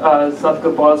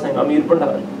 Satkar Paul Singh, Amir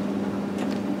Pandar.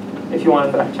 If you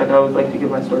want to fact check, I would like to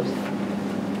give my source.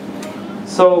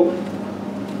 So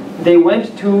they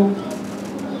went to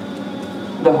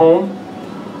the home,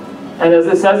 and as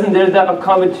it says in there, that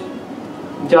Akkhan vich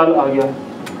jal aa gaya,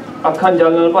 Akkhan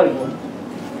jal nal bhar gaya,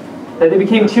 that they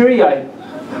became teary-eyed.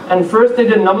 And first they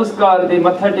did namaskar, they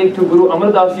matha take to Guru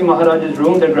Amar Das Ji Maharaj's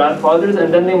room, their grandfathers,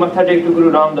 and then they matha take to Guru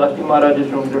Ram Das Ji Maharaj's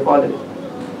room, their fathers.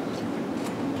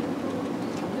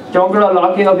 Chaukda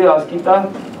la ke abhyas kita.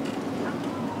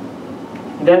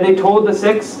 Then they told the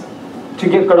Sikhs to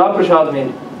give Kada Prashad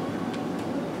made.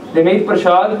 They made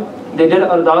Prashad, they did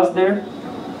Ardas there.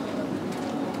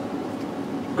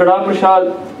 Kada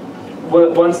Prashad,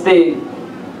 once they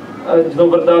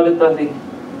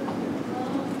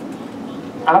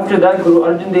after that, Guru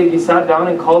Arjan Dev Ji sat down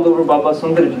and called over Baba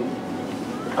Sundarji,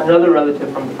 another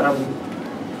relative from the family,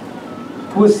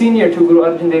 who was senior to Guru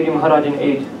Arjan Dev Ji Maharaj in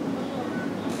age.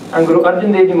 And Guru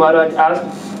Arjan Dev Ji Maharaj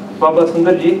asked Baba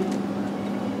Sundarji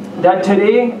that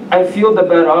today I feel the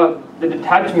bairag, the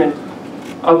detachment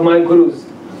of my gurus.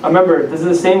 Remember, this is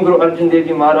the same Guru Arjan Dev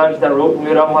Ji Maharaj that wrote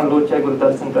Mera Man Locha Guru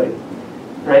Darshan Kare,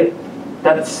 right?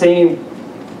 That same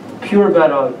pure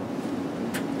bairag,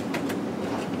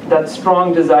 that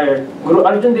strong desire. Guru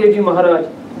Arjan Dev Ji Maharaj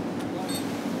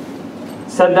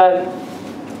said that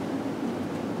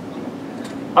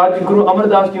Aaj Guru Amar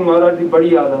Das Ji Maharaj ki badi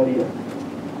yaad aa rahi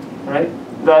hai, right?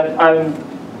 That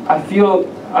I feel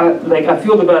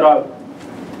the bairag.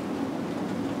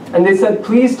 And they said,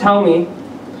 please tell me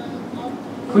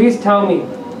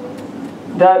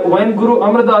that when Guru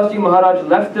Amar Das Ji Maharaj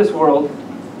left this world,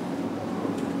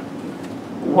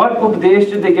 what updesh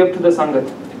did they give to the Sangat?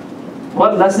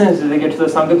 What lessons did they give to the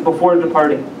Sangat before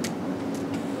departing?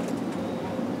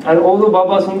 And although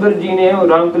Baba Sundar Ji ne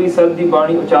Ramkali Sad di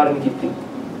Bani ucharan kiti,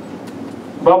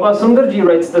 Baba Sundar Ji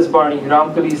writes this Bani,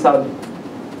 Ramkali Sad.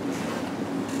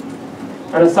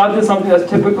 And a Sad is something that's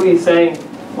typically saying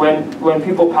when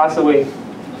people pass away.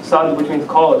 Sad, which means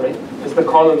call, right? It's the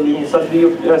call of leaving. Sadde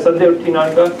uthi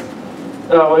nanka,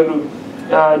 Vaheguru,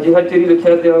 jihad teri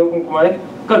likhya dea hukum kumaye,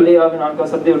 kalle aave nanka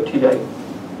sadde uthi jaye.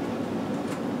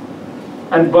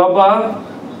 And Baba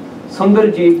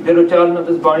Sundar Ji did ucharan of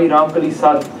this Bani Ramkali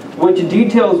Sad, which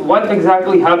details what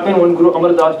exactly happened when Guru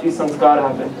Amar Das Ji's sanskar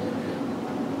happened.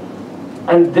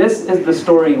 And this is the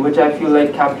story which I feel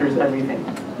like captures everything.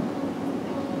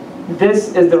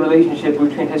 This is the relationship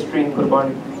between history and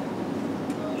Gurbani.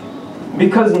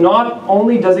 Because not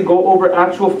only does it go over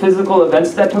actual physical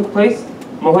events that took place,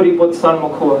 Mohori Put San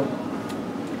Mokua,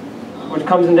 which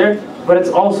comes in there, but it's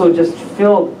also just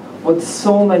filled with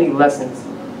so many lessons,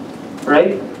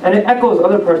 right? And it echoes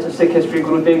other parts of Sikh history.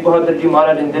 Guru Tegh Bahadur Ji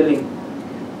Maharaj in Delhi,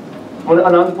 when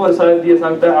Anandpur Sahib Ji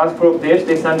asked for Updesh,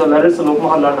 they sent a letter to Lok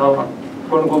Mahalla Nawa,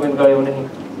 Guru Gobind Gayo Nahi.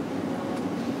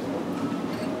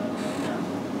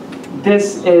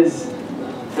 This is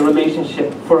the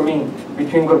relationship for me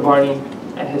between Gurbani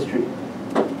and history.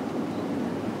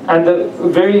 And the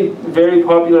very, very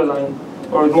popular line,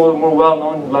 or more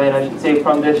well-known line I should say,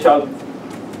 from this shabd,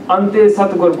 Ante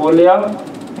Satgur Bolya,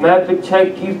 Main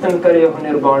Pichhe Kirtan Kare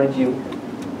Nirban Jiv.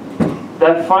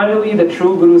 That finally the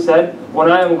true Guru said,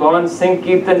 when I am gone, sing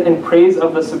Kirtan in praise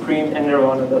of the Supreme in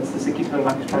Nirvana. That's the Sikh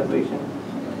translation.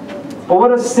 But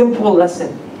what a simple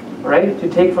lesson, right, to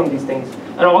take from these things.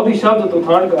 And all these shabds of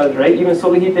Uthankas, right, even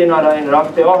Solihite Narayan,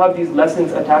 Rakh, they all have these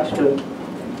lessons attached to it.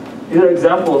 These are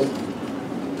examples.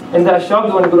 In that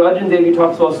shabd, when Guru Arjan Dev Ji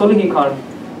talks about Solihi Khan,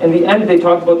 in the end they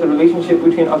talk about the relationship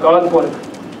between Akal Purkh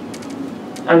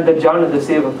and the Jana, the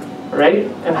Sevak, right?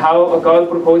 And how Akal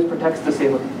Purkh always protects the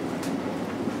Sevak.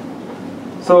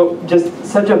 So just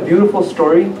such a beautiful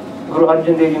story, Guru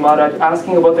Arjan Dev Ji Maharaj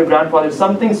asking about their grandfather,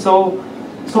 something so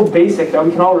basic that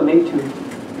we can all relate to,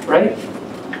 right?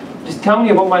 Just tell me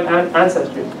about my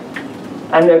ancestors.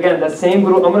 And again, that same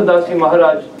Guru Amar Das Ji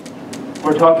Maharaj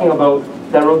we're talking about,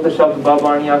 that wrote the shabd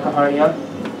Babaniya Kahaniya,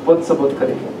 Put Sabut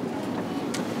Karenge.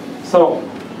 So,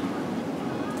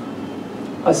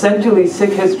 essentially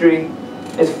Sikh history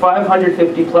is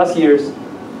 550 plus years.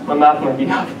 My math might be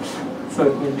off, so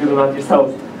you can do the math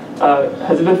yourselves.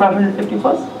 Has it been 550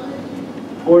 plus?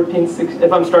 1460,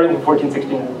 if I'm starting with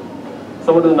 1469.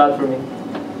 Someone do the math for me.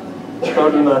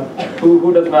 Someone do the math.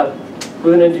 Who does math?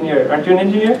 Who's an engineer? Aren't you an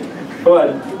engineer? Go on.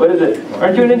 What is it?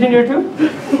 Aren't you an engineer too?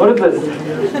 What is this?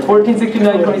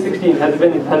 1469, 2016. Has it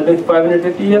been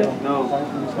 550 yet? No.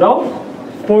 No?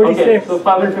 46. Okay, so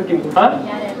 550. Huh?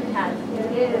 Yeah, it has.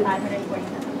 It is 547.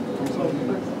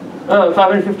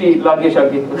 550 Lage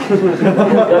Shagi.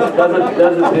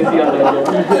 That's a busy on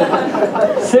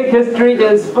that. Sikh history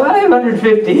is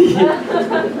 550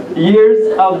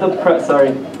 years of the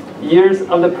years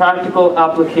of the practical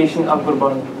application of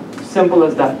Gurbani. Simple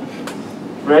as that,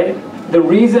 right? The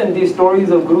reason these stories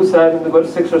of Guru Sahib and the Guru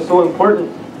Sikhs are so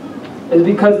important is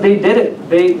because they did it.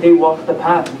 They walked the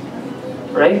path,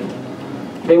 right?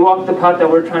 They walked the path that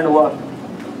we're trying to walk.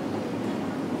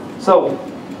 So,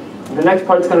 the next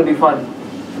part's going to be fun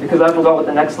because I forgot what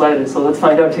the next slide is. So let's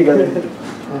find out together.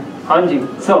 Hanji.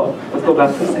 So let's go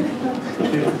back to Sikh.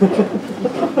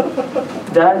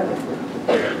 That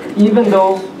even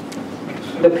though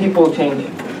the people change,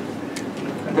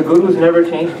 the Gurus never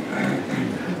changed.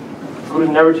 Gurus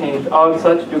never changed. Aag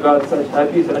Sach, Jugaad Sach,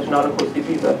 Happy Sach, Nanak Hosti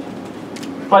Sach.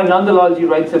 Bhai Nandalal Ji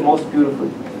writes it most beautifully.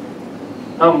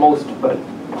 Not most, but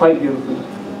quite beautifully.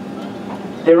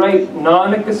 They write,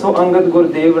 Nanak so Angad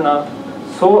Gurdevana,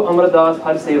 so Amradas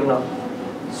Har Sevana,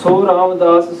 so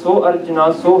Ramdas, so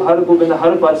Arjuna, so Har Gobind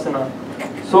Har Parsana,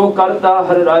 so Karta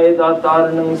Har Rayada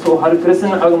Taranang, so Har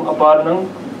Krishna Agam Aparnang,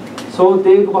 so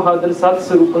Tegh Bahadur Sat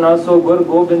Sarupana, so Gur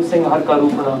Gobind Singh Har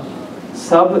Karupana,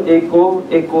 Sab Eko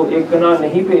Eko Ekana,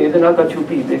 Nahi Pe Edana Ka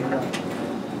Chupi Dekhna.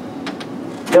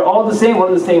 They're all the same, one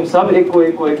and the same. Sab Eko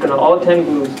Eko Ekana, all 10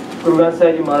 Gurus, Guru Nanak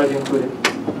Academy Maharaj included.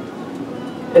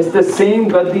 It's the same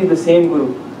Gaddi, the same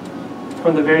Guru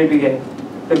from the very beginning.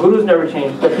 The Gurus never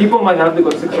changed. The people might have the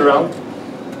Guru Sikhs around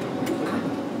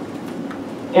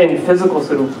in physical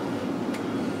sarup,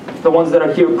 the ones that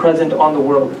are here present on the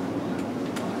world.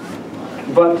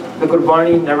 But the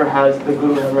Gurbani never has, the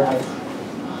Guru never has.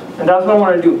 And that's what I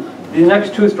want to do. These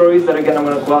next two stories that again I'm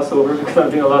going to gloss over because I'm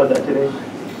doing a lot of that today,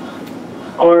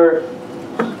 are,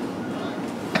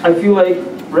 I feel like,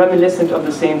 reminiscent of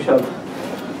the same shabd.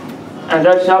 And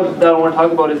that shabd that I want to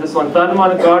talk about is this one.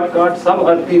 Tanman Kaat Kaat Sab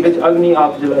Arpi Vich Agni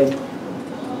Aap Jalai.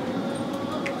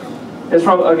 It's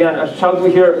from, again, a shabd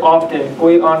we hear often.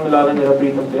 Koi aan milave mera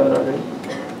preetam pyara.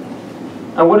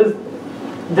 And what is,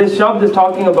 this shabd is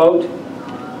talking about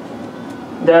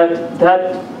that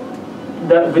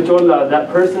Vichola, that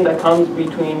person that comes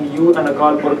between you and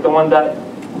Akal Purkh, the one that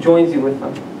joins you with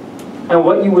them. And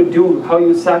what you would do, how you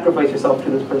would sacrifice yourself to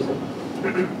this person.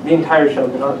 The entire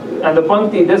shabd. And the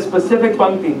pankti, this specific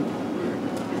pankti,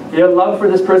 your love for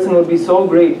this person would be so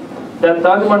great that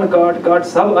Tagman Kaat Kaat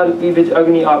Sab Arpi Vich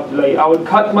Agni Aap Jalai. I would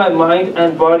cut my mind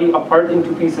and body apart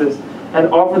into pieces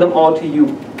and offer them all to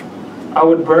you. I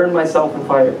would burn myself in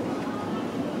fire.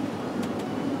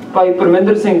 Bhai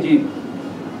Parminder Singh Ji,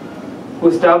 who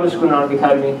established Guru Nanak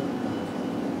Academy,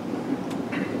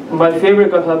 my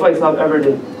favorite katha Bhai Sahib ever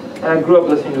did. And I grew up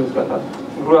listening to his katha.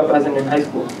 Grew up as in high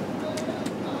school.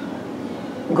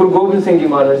 Guru Gobind Singh Ji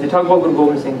Maharaj, they talk about Guru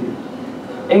Gobind Singh Ji.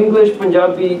 English,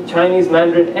 Punjabi, Chinese,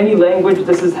 Mandarin, any language,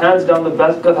 this is hands down the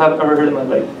best katha I've ever heard in my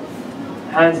life.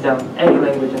 Hands down, any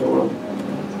language in the world.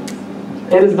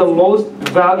 It is the most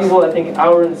valuable, I think,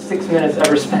 hour and 6 minutes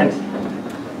ever spent.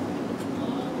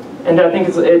 And I think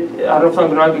I don't know if it's on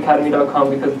GuruNanakAcademy.com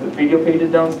because the video page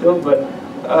is down still, but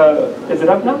is it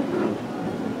up now?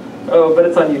 Oh, but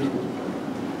it's on YouTube.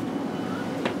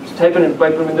 Just type it in,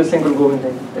 by Paneet Singh Guru Gobind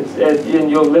Singh. And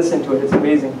you'll listen to it, it's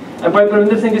amazing. And by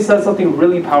Paneet Singh just said something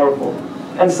really powerful.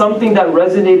 And something that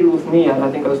resonated with me, and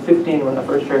I think I was 15 when I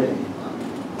first heard it.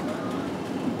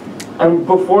 And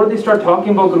before they start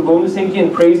talking about Guru Gobind Singh Ji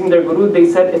and praising their Guru, they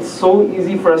said it's so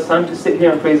easy for a son to sit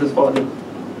here and praise his father.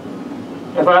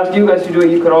 If I asked you guys to do it,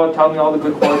 you could all tell me all the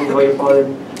good qualities about your father.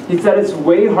 He said it's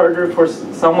way harder for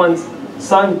someone's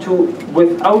son to,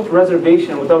 without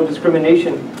reservation, without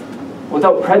discrimination,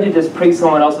 without prejudice, praise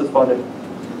someone else's father.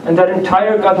 And that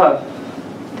entire gatha,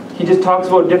 he just talks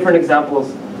about different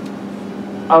examples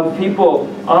of people,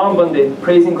 Aam Bande,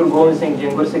 praising Guru Gobind Singh Ji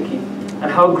and Gursikhi,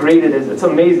 and how great it is. It's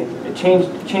amazing. It changed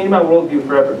my worldview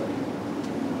forever.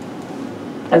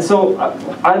 And so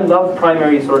I love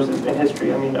primary sources in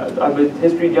history. I mean, I'm a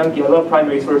history junkie. I love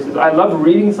primary sources. I love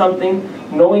reading something,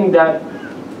 knowing that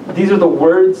these are the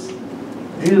words,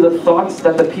 these are the thoughts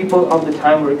that the people of the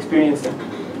time were experiencing.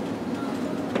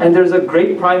 And there's a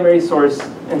great primary source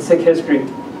in Sikh history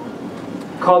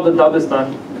called the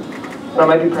Dabistan. I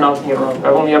might be pronouncing it wrong.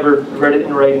 I've only ever read it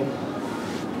in writing.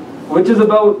 Which is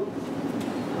about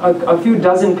a few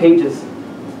dozen pages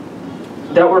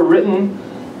that were written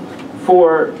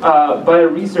by a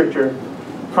researcher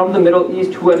from the Middle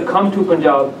East who had come to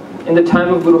Punjab in the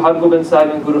time of Guru Hargobind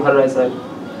Sahib and Guru Har Rai Sahib.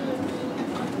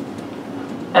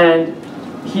 And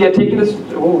he had taken this,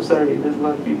 there's a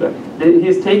lot of feedback. He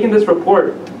has taken this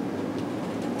report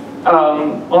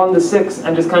on the Sikhs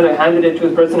and just kind of handed it to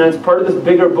his person, and it's part of this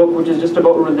bigger book which is just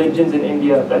about religions in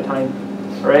India at that time,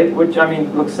 right? Which, I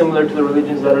mean, looks similar to the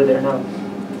religions that are there now.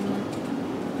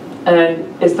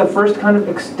 And it's the first kind of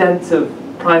extensive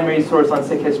primary source on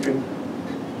Sikh history.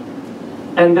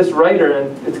 And this writer,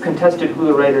 and it's contested who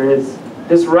the writer is,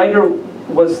 this writer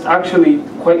was actually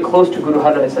quite close to Guru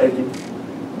Har Rai Sahib Ji.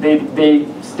 They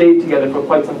stayed together for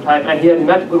quite some time, and he had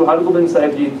met Guru Hargobind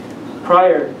Sahib Ji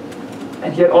prior,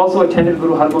 and he had also attended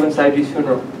Guru Hargobind Sahib Ji's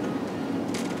funeral.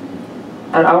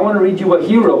 And I want to read you what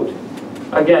he wrote.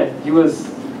 Again, he was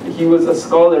a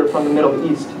scholar from the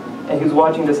Middle East, and he was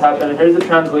watching this happen. And here's the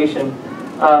translation,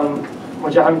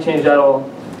 which I haven't changed at all,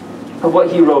 of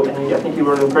what he wrote, and I think he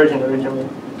wrote it in Persian originally.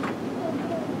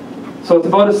 So it's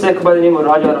about a Sikh by the name of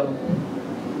Rajaram.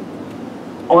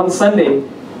 On Sunday,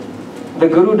 the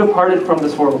Guru departed from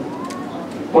this world.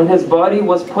 When his body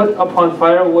was put upon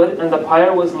firewood and the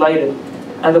pyre was lighted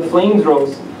and the flames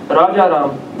rose,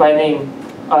 Rajaram, by name,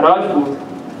 a Rajput,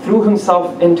 threw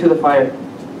himself into the fire.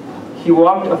 He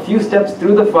walked a few steps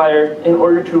through the fire in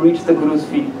order to reach the Guru's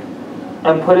feet,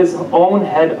 and put his own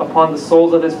head upon the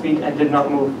soles of his feet and did not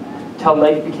move, till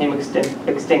life became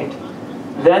extinct.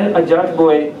 Then a Jat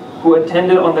boy who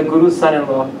attended on the Guru's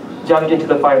son-in-law jumped into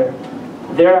the fire.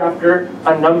 Thereafter,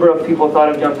 a number of people thought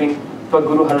of jumping, but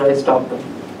Guru Har Rai stopped them.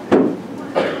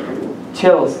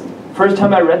 Chills. First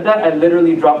time I read that, I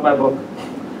literally dropped my book.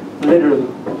 Literally.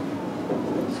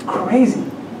 It's crazy.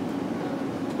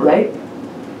 Right?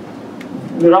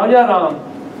 Raja Ram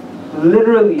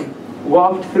literally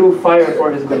walked through fire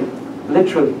for his Guru.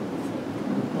 Literally.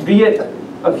 Be it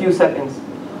a few seconds.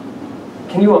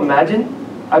 Can you imagine?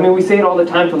 I mean, we say it all the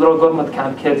time to little Gurmat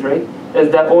camp kids, right? Is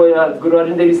that, oh yeah, Guru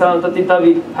Arjan Dev Ji Salam Tati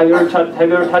Tavi, have you ever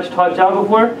touched hot job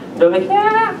before? They're like,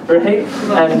 yeah, right?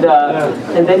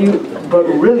 And then but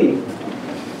really,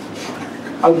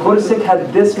 a Guru Sikh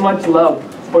had this much love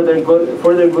for their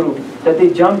Guru that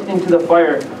they jumped into the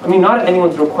fire. I mean, not at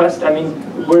anyone's request. I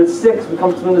mean, we're Sikhs, we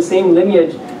come from the same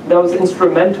lineage that was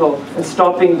instrumental in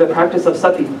stopping the practice of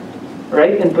sati,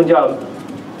 right, in Punjab.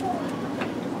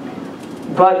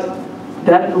 But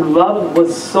that love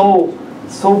was so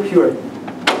pure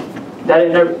that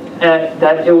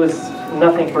it was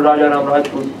nothing for Raja Ram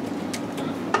Rajput.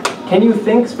 Can you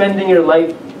think spending your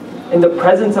life in the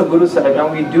presence of Guru Sahib,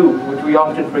 and we do, which we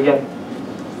often forget,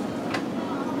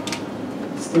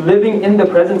 living in the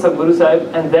presence of Guru Sahib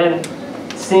and then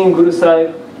seeing Guru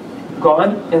Sahib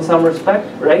gone in some respect,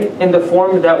 right, in the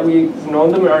form that we've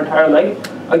known them in our entire life,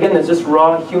 again, it's just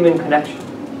raw human connection,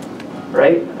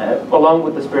 right, along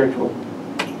with the spiritual.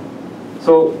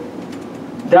 So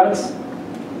that's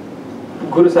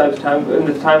Guru Sahib's time, in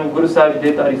the time Guru Sahib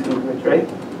did Tari Suraj, right?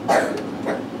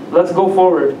 Let's go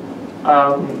forward.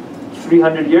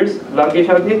 300 years, Lage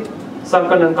Shage,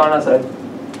 Sanka Nankana Sahib.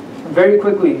 Very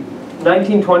quickly,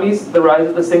 1920s, the rise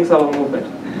of the Singh Sabha movement,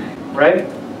 right?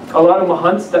 A lot of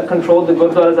Mahants that controlled the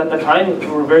Gurdwaras at the time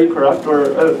were very corrupt, or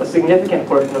a significant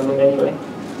portion of them anyway,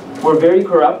 were very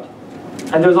corrupt,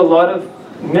 and there's a lot of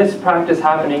mispractice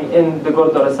happening in the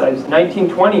Gurdwara Sahibs.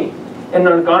 1920, in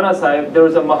Nankana Sahib, there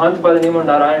was a Mahant by the name of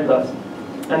Narayan Das.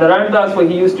 And Narayan Das, what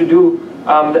he used to do,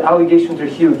 the allegations are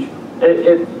huge.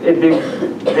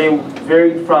 They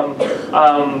varied from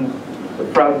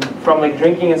like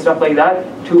drinking and stuff like that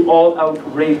to all-out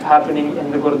rape happening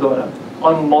in the Gurdwara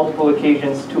on multiple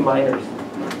occasions to minors,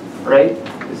 right?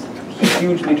 It's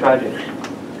hugely tragic.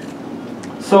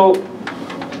 So,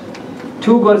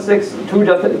 two Jathas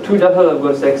of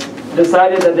Gursikhs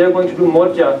decided that they're going to do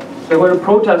morcha. They're going to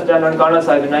protest at Nankana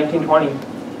Sahib in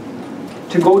 1920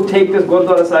 to go take this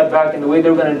Gurdwara Sahib back. And the way they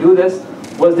were going to do this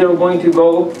was they were going to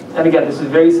go, and again, this is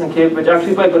very Sankhep, which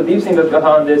actually by Gurdeep Singh does gatha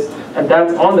on this, and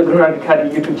that's on the Guru Nanak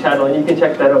Academy YouTube channel, and you can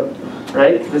check that out,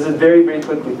 right? This is very, very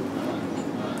quickly.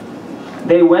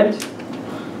 They went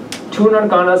to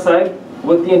Nankana Sahib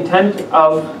with the intent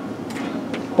of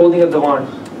holding a diwan,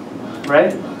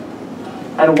 right?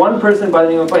 And one person by the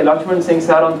name of Lakshman Singh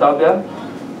sat on Tabya,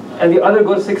 and the other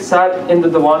Gursikhs sat in the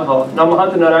diwan hall. Now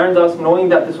Mahant Narayan Das, knowing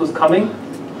that this was coming,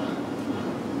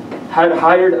 had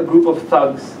hired a group of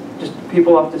thugs, just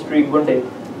people off the street, gunde,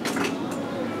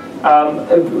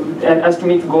 and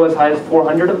estimated to go as high as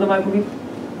 400 of them, I believe.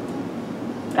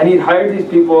 And he'd hired these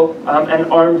people and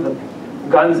armed them,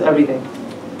 guns, everything.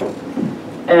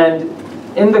 And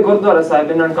in the Gurdwara Sahib,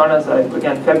 in Nankana Sahib,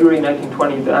 again, February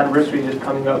 1920, the anniversary is just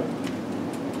coming up,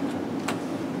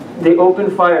 they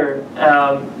opened fire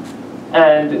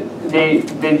and they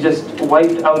just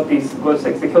wiped out these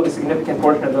Gursikhs. They killed a significant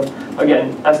portion of them.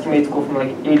 Again, estimates go from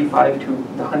like 85 to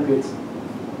the hundreds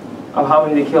of how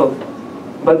many they killed.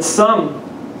 But some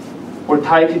were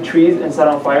tied to trees and set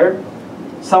on fire.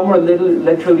 Some were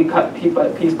literally cut piece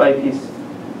by piece.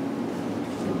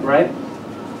 Right?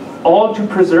 All to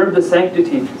preserve the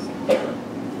sanctity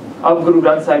of Guru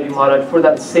Granth Sahib Ji Maharaj for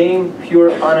that same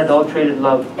pure, unadulterated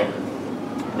love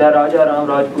that Raja Ram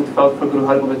Rajput felt for Guru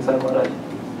Hargobind Sahib Maharaj.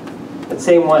 That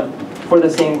same one, for the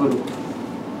same Guru.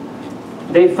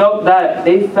 They felt that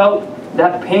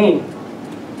pain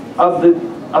of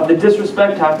the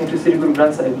disrespect happening to Sri Guru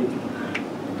Granth Sahib Ji.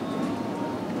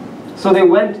 So they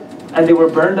went and they were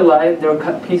burned alive, they were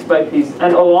cut piece by piece,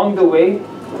 and along the way,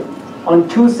 on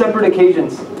two separate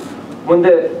occasions, when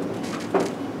the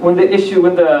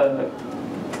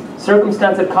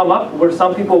circumstance had come up where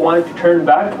some people wanted to turn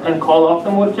back and call off the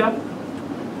morcha,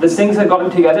 the Singhs had gotten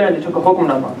together and they took a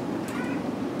hukumnama,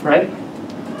 right?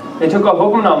 They took a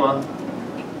hukumnama,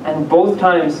 and both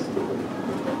times,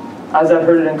 as I've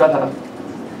heard it in Katha,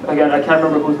 again, I can't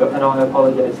remember who's Katha now, I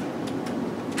apologize,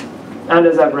 and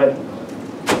as I've read,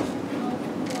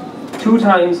 two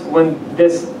times when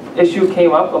this issue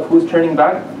came up of who's turning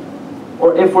back,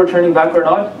 or if we're turning back or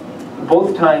not,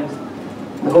 both times,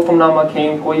 the hukumnama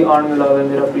came, koi aan milave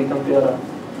mera pritam pyara.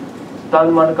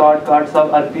 Tan man kaat kaat sab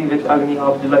arpi vich agni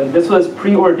aap jalai. This was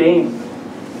preordained.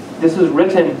 This was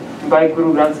written by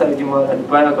Guru Granth Sahib Ji Maharaj,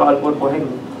 by Akal Purkh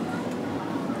Waheguru.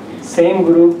 Same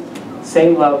Guru,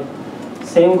 same love,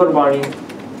 same Gurbani,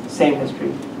 same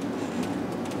history.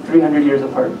 300 years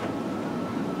apart.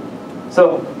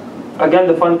 So, again,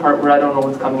 the fun part where I don't know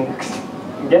what's coming next.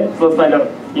 Okay, so let's find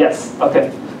out. Yes,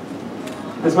 okay.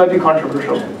 This might be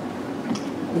controversial.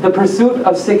 The pursuit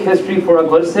of Sikh history for a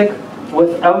Gursikh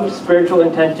without spiritual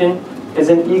intention is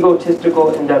an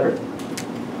egotistical endeavor.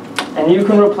 And you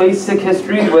can replace Sikh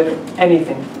history with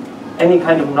anything. Any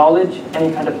kind of knowledge,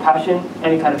 any kind of passion,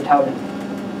 any kind of talent.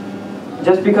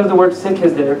 Just because the word Sikh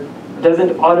is there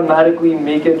doesn't automatically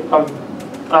make it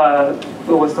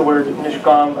what's the word?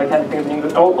 Nishkam, I can't think of the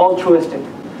English. Altruistic.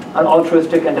 An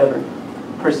altruistic endeavor.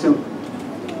 Pursuit.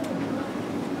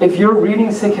 If you're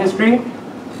reading Sikh history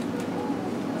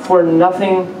for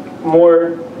nothing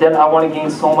more than I want to gain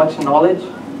so much knowledge,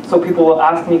 so people will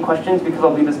ask me questions because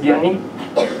I'll be this gyani,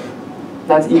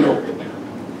 that's ego.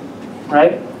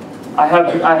 Right? I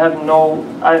have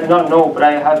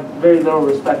very little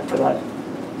respect for that.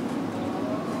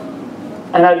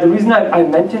 And the reason I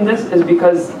mention this is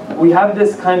because we have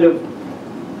this kind of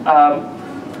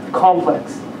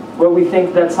complex where we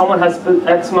think that someone has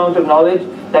X amount of knowledge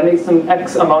that makes them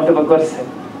X amount of a Gursikh,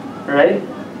 right?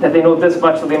 That they know this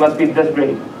much, so they must be this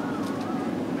great.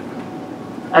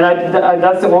 And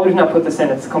that's the only reason I put this in.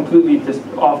 It's completely just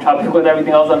off topic with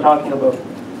everything else I'm talking about.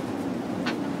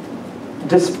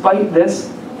 Despite this,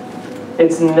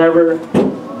 it's never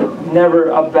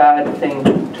a bad thing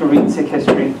to read Sikh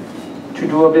history, to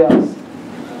do abhyas.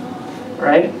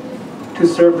 right? To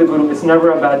serve the Guru. It's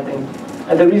never a bad thing.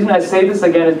 And the reason I say this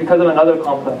again is because of another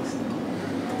complex.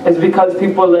 It's because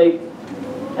people like,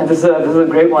 and this is a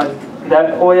great one,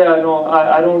 that, oh yeah, no,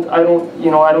 I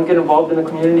don't get involved in the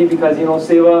community because,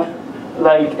 seva,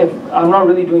 like, if I'm not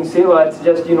really doing seva, it's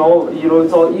just, it's all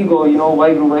ego,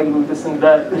 Waheguru, this and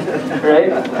that,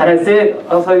 right? And I say it,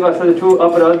 I'll tell you what, the true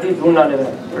aparadhi dhunna,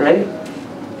 right?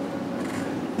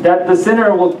 That the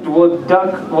sinner will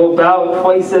bow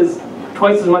twice as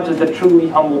much as the truly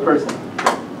humble person.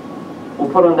 Will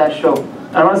put on that show.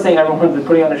 I'm not saying everyone's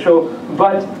putting on a show,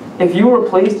 but if you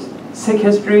replaced Sikh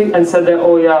history and said that,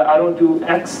 oh yeah, I don't do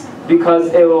X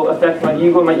because it will affect my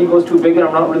ego is too big and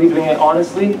I'm not really doing it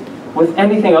honestly, with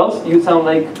anything else, you sound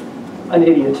like an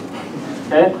idiot.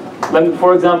 Okay? Like,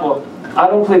 for example, I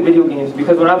don't play video games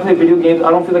because when I play video games, I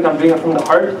don't feel like I'm doing it from the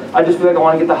heart. I just feel like I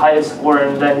want to get the highest score,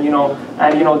 and then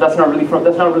that's not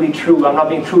really true. I'm not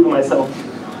being true to myself.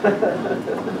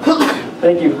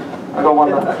 Thank you. I got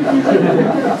one left.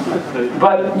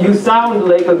 But you sound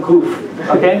like a goof,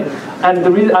 okay? And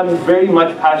the reason I'm very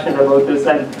much passionate about this,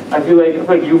 and I feel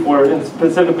like you four, and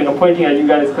specifically I'm pointing at you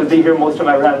guys because they hear most of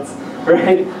my rants,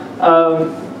 right?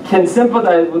 Can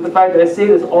sympathize with the fact that I say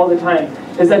this all the time,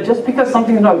 is that just because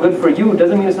something's not good for you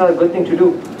doesn't mean it's not a good thing to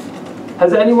do.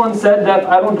 Has anyone said that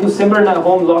I don't do Simran at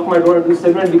home, lock my door and do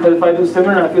Simran because if I do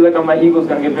Simran I feel like my ego's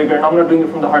going to get bigger and I'm not doing it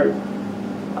from the heart?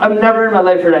 I've never in my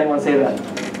life heard anyone say that,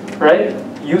 right?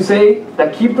 You say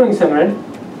that keep doing Simran,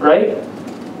 right?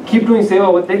 Keep doing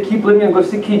seva with it, keep living a good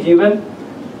Sikhi Jeevan.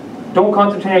 Don't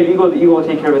concentrate on your ego, the ego will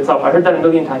take care of itself. I heard that a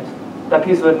million times, that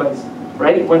piece of advice,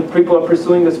 right? When people are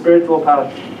pursuing the spiritual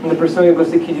path and they're pursuing a good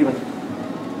Sikhi Jeevan.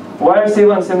 Why are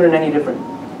seva and Simran any different?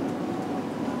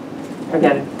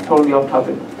 Again, totally off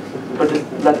topic, but just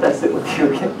let that sit with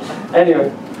you, okay?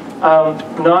 Anyway,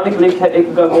 Nanak likha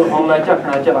ek gal aur humna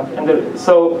chakna chak. And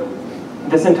so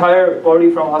this entire body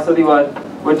from Asadiwad,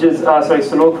 which is,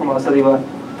 Salok from Asadiwad,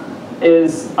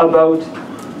 is about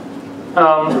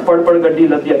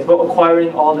it's about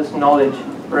acquiring all this knowledge,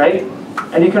 right?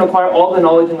 And you can acquire all the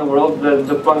knowledge in the world.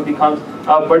 The point becomes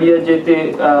Padhiya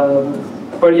jeti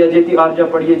arja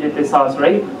padhiya jete saas,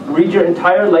 right? Read your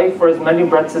entire life for as many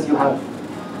breaths as you have.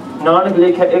 Nanak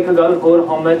lekha ek gal aur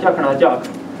humna chakna chak.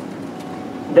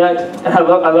 That, and I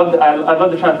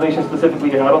love the translation specifically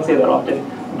here. I don't say that often.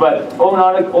 But oh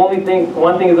Nanak,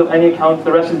 one thing is of any account.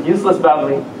 The rest is useless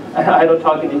babbling. I don't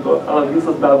talk in ego. I love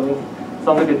useless babbling.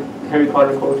 Sounds like a Harry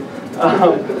Potter quote.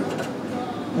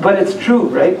 But it's true,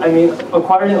 right? I mean,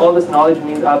 acquiring all this knowledge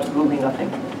means absolutely nothing.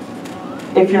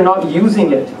 If you're not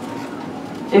using it,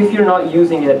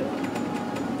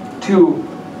 to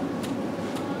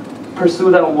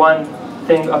pursue that one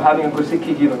thing of having a good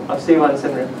Sikhi Jivan, of Seva and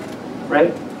Simran,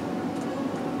 right?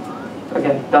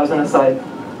 Again, that was an aside.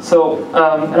 So,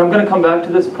 and I'm going to come back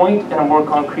to this point in a more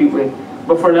concrete way.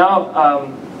 But for now,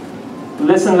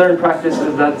 listen, learn, practice,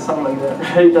 is that something like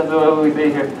that, right? That's what we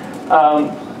say here.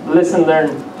 Listen, learn.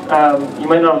 You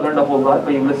might not have learned a whole lot,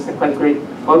 but you listened quite great.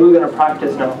 What are we going to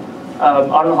practice now? I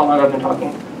don't know how long I've been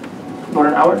talking. About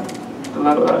an hour?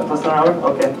 Less than an hour?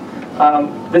 Okay.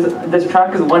 This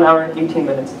track is 1 hour and 18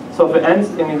 minutes. So if it ends,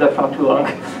 it means I've talked too long.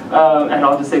 And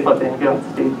I'll just say Fateh and get off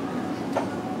the stage.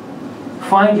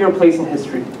 Find your place in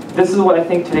history. This is what I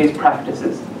think today's practice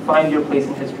is. Find your place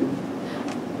in history.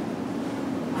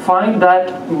 Find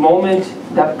that moment,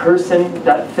 that person,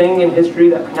 that thing in history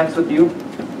that connects with you,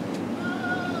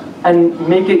 and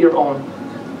make it your own.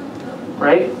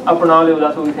 Right? Apna,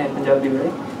 that's what we say in Punjabi,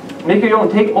 right? Make it your own.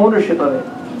 Take ownership of it.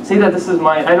 Say that this is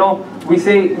mine. I know we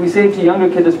say to younger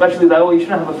kids especially that, oh, you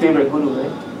shouldn't have a favorite guru,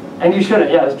 right? And you shouldn't.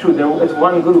 Yeah, it's true. It's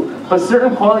one guru. But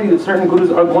certain qualities of certain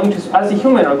gurus are going to, as a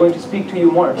human, are going to speak to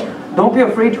you more. Don't be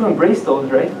afraid to embrace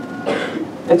those, right?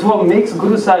 It's what makes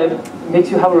Guru Sahib, makes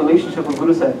you have a relationship with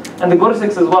Guru Sahib. And the Guru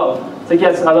Sikhs as well. It's like,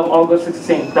 yes, I love all Guru Sikhs the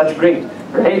same. That's great,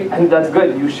 right? And that's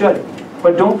good. You should.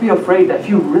 But don't be afraid that if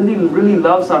you really, really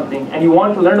love something and you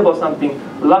want to learn about something,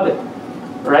 love it,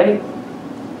 right?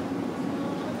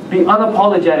 Be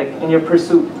unapologetic in your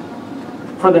pursuit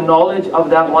for the knowledge of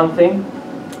that one thing,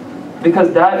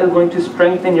 because that is going to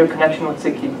strengthen your connection with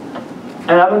Sikhi.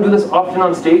 And I don't do this often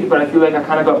on stage, but I feel like I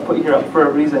kind of got put here up for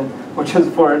a reason, which is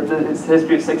for the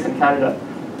history of Sikhs in Canada.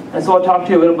 And so I'll talk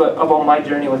to you a little bit about my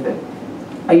journey with it.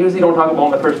 I usually don't talk about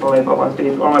my personal life up on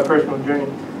stage or my personal journey.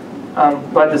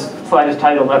 But this slide is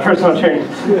titled My Personal Journey.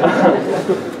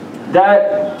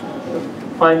 That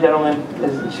fine gentleman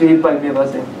is Shaheed Paneet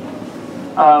Singh.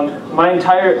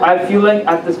 I feel like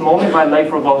at this moment my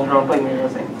life revolves around Paneet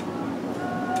Singh.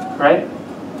 Right?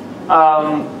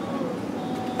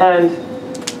 And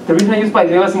the reason I use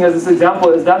Paneet Singh as this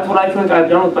example is that's what I feel like I've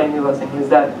done with Paneet Singh, is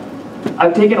that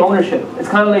I've taken ownership. It's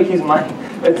kind of like he's mine.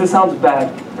 This sounds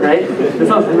bad, right? This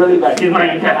sounds really bad. He's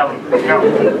mine, you can't have him. No,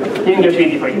 he didn't go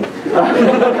shady for you.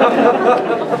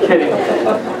 Kidding.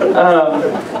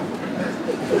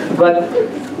 But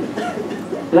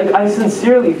like, I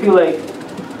sincerely feel like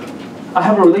I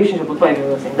have a relationship with Pai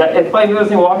Mela Singh. That if Pai Mela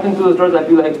Singh walked into those doors, I'd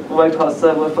be like, what's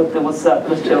up,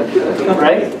 let's chill,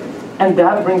 right? And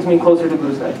that brings me closer to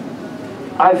Guru Sahib.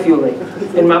 I feel like,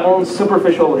 in my own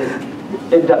superficial way,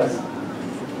 it does,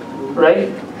 right?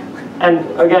 And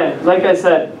again, like I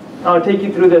said, I'll take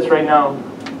you through this right now.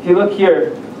 If you look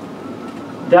here,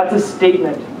 that's a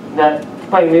statement that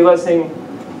Pai Mela Singh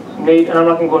made, and I'm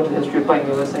not going to go into the history of Pai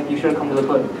Mela Singh, you should have come to the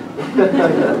club.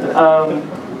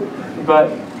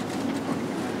 But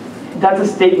that's a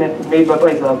statement made by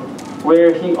Pai Sahib,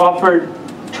 where he offered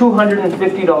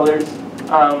 $250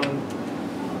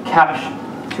 cash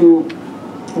to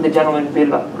the gentleman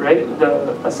Birla, right?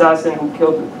 The assassin who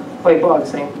killed Pai Badan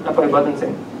Singh.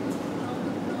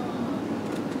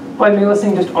 Pai Mela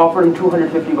Singh just offered him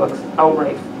 $250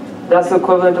 outright. That's the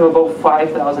equivalent of about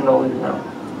 $5,000 now.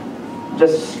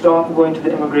 Just stop going to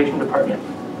the immigration department,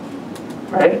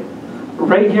 right?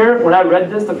 Right here, when I read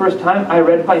this the first time, I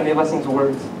read Pai Mela Singh's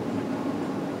words.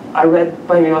 I read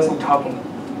Pai Mela Singh talking,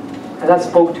 and that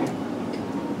spoke to me.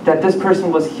 That this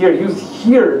person was here. He was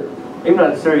here. Maybe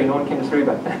not Surrey. No one came to Surrey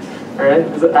back then. All right,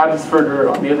 there's an Abbotsford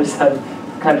on the other side.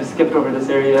 Kind of skipped over this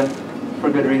area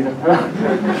for good reason.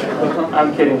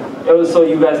 I'm kidding. It was so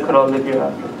you guys could all live here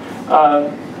after.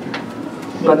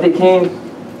 But they came.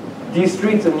 These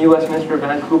streets of New Westminster,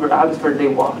 Vancouver, Abbotsford, they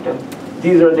walked them.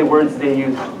 These are the words they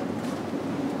used.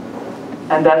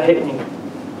 And that hit me.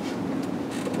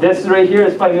 This right here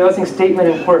is Pai Mela Singh's statement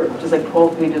in court, which is like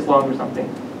 12 pages long or something.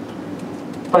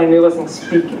 Pai Mela Singh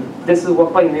speaking. This is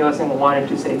what Pai Mela Singh wanted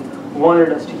to say,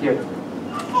 wanted us to hear.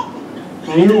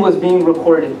 Knew was being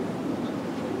recorded.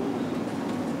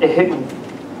 It hit me.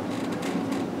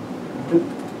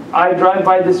 I drive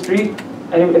by the street,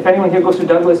 and if anyone here goes to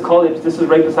Douglas College, this is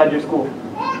right beside your school.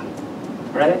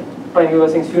 Right? Pai Mela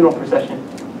Singh's funeral procession.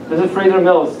 This is Fraser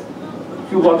Mills, a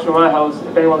few blocks from my house.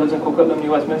 If anyone lives in Coquitlam,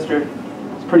 New Westminster,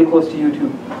 it's pretty close to you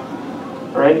too.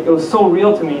 Right? It was so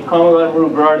real to me. Commonwealth, Muru,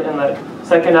 Burrard, Inlet,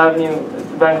 2nd Avenue,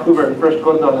 Vancouver, First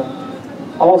Gurdwara.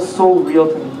 All so real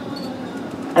to me.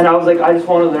 And I was like, I just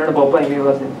want to learn about Pai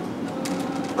Mela Singh.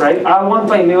 Right? I want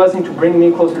Pai Mela Singh to bring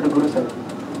me closer to Guru Sahib.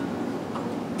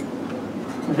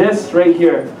 This right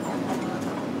here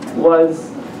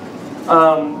was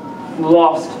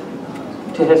lost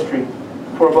to history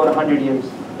for about 100 years.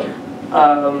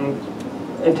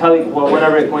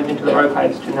 Whenever it went into the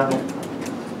archives to now.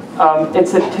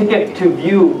 It's a ticket to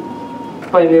view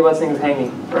Pai Mela Singh's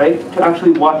hanging, right? To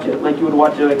actually watch it, like you would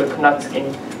watch it like a Canucks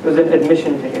game. It was an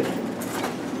admission ticket.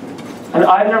 And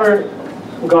I've never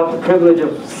got the privilege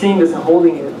of seeing this and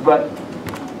holding it, but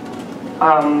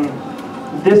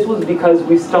this was because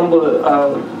we stumbled,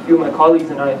 a few of my colleagues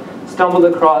and I stumbled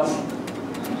across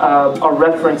a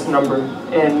reference number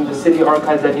in the city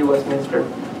archives at New Westminster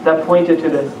that pointed to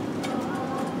this.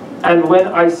 And when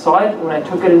I saw it, when I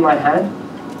took it in my hand,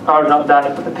 or not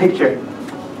that, but the picture,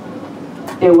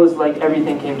 it was like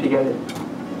everything came together.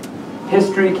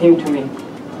 History came to me.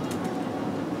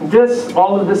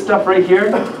 All of this stuff right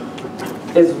here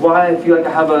is why I feel like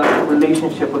I have a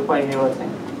relationship with Pai Mela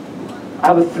Singh. I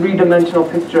have a three-dimensional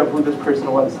picture of who this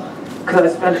person was.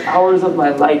 Because I spent hours of my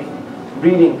life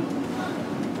reading,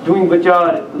 doing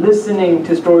bachar, listening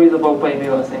to stories about Pai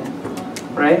Mela Singh.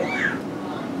 Right?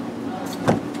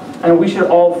 And we should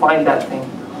all find that thing.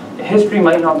 History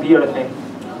might not be our thing,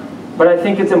 but I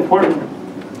think it's important.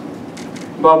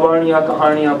 Babarniya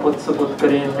kahaniyan put sabut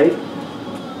karein, right?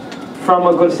 From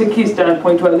a good Sikhi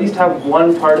standpoint, to at least have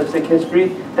one part of Sikh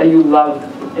history that you love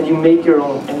and you make your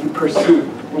own and you pursue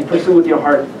with your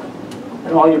heart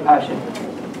and all your passion.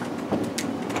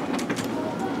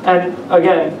 And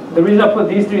again, the reason I put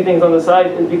these three things on the side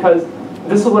is because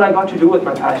this is what I got to do with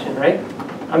my passion, right?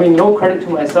 I mean, no credit to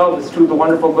myself, it's to the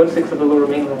wonderful good Sikhs of the Lower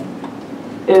Mainland.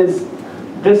 This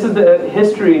is the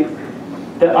history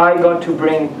that I got to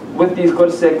bring with these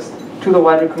good Sikhs to the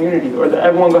wider community, or that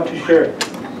everyone got to share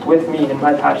with me in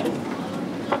my passion.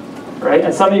 Right?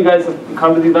 And some of you guys have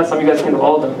come to these events, some of you guys came to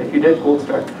all of them. If you did, gold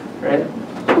star. Right?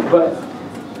 But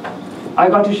I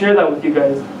got to share that with you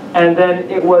guys. And then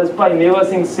it was Pai Mela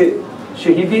Singh's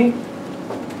Shahidi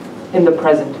in the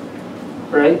present.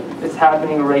 Right? It's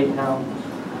happening right now.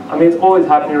 I mean, it's always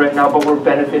happening right now, but we're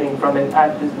benefiting from it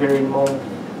at this very moment.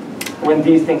 When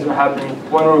these things are happening,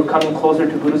 when we're coming closer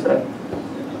to Guru Sahib.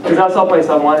 Because that's all Pai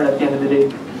Sahib wanted at the end of the day.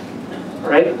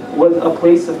 Right? Was a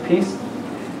place of peace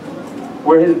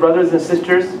where his brothers and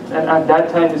sisters, and at that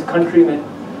time his countrymen,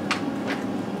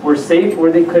 were safe,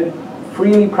 where they could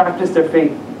freely practice their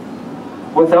faith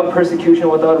without persecution,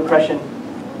 without oppression,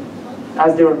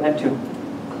 as they were meant to.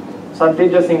 Sant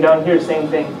Teja Singh down here, same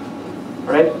thing.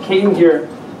 Right? Came here,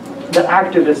 the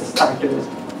activist,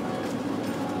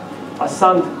 a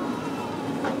Sant,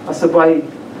 a Sipahi.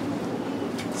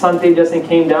 Sant Teja Singh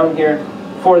came down here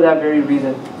for that very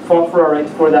reason, fought for our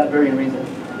rights for that very reason.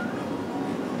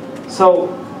 So,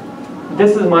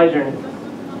 this is my journey.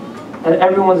 And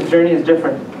everyone's journey is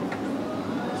different.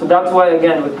 So that's why,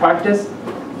 again, with practice,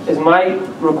 is my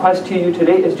request to you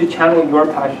today is to channel your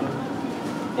passion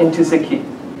into Sikhi,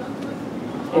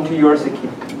 into your Sikhi.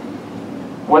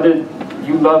 Whether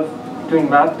you love doing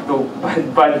math, though,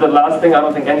 by the last thing I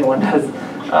don't think anyone does.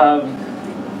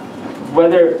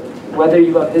 Whether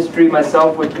you love history,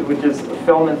 myself, which is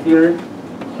film and theater,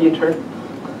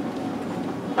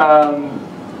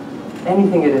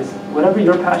 anything it is, whatever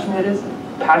your passion is,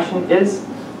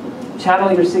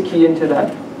 channel your Sikhi into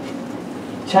that.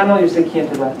 Channel your Sikhi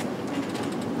into that.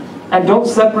 And don't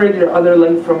separate your other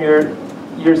life from your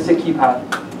Sikhi path.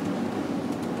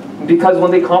 Because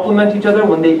when they complement each other,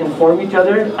 when they inform each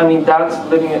other, I mean, that's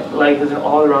living life as an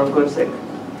all-around good Sikh.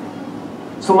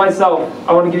 So myself,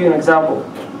 I want to give you an example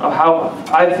of how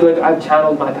I feel like I've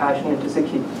channeled my passion into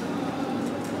Sikhi.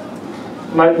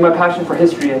 My passion for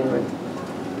history, anyway.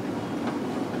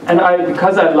 And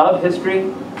because I love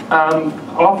history,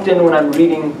 often when I'm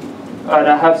reading, and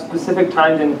I have specific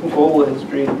times in global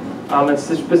history, and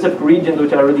specific regions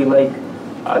which I really like,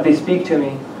 they speak to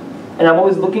me. And I'm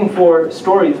always looking for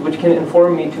stories which can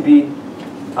inform me to be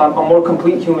a more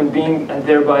complete human being and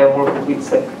thereby a more complete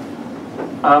Sikh.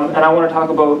 And I want to talk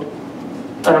about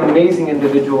an amazing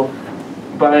individual,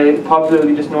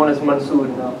 popularly just known as Mansoor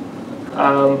now,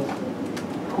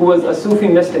 who was a Sufi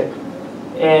mystic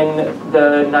in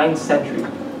the 9th century.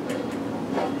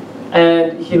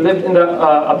 And he lived in the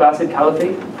Abbasid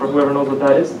Caliphate, for whoever knows what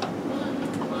that is.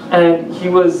 And he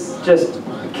was just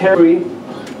carefree,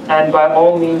 and by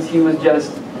all means he was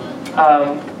just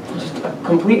a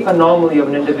complete anomaly of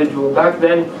an individual. Back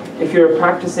then, if you're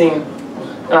practicing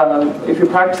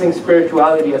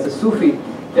spirituality as a Sufi,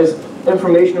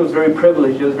 information was very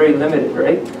privileged, it was very limited,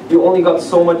 right? You only got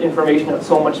so much information at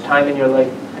so much time in your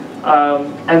life.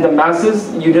 And the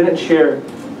masses, you didn't share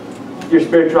your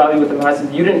spirituality with the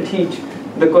masses. You didn't teach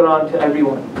the Quran to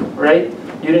everyone, right?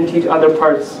 You didn't teach other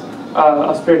parts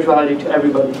of spirituality to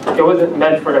everybody. It wasn't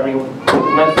meant for everyone. It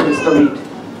was meant for this elite.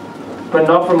 But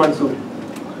not for Mansoor.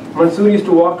 Mansoor used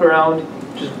to walk around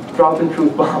just dropping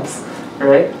truth bombs,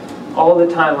 right? All the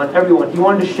time on everyone. He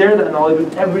wanted to share that knowledge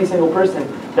with every single person.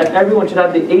 That everyone should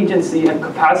have the agency and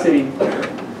capacity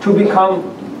to become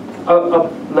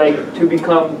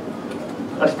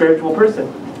a spiritual person.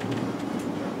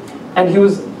 And he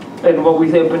was, in what we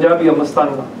say in Punjabi, a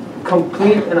mastanga.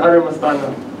 Complete and utter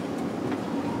mastanga.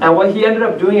 And what he ended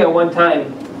up doing at one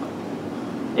time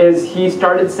is he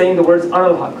started saying the words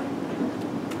al-haq.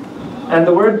 And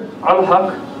the word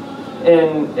al-haq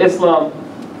in Islam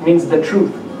means the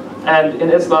truth. And in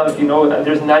Islam, if you know,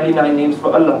 there's 99 names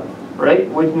for Allah, right?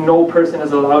 Which no person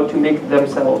is allowed to make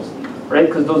themselves, right?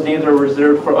 Because those names are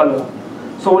reserved for Allah.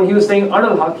 So when he was saying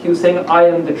al-haq, he was saying, I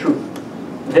am the truth.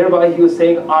 Thereby he was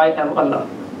saying, I am Allah.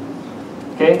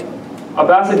 Okay?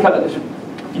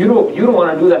 You don't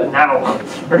want to do that now,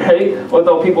 right?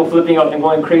 Without people flipping out and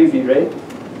going crazy, right?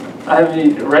 I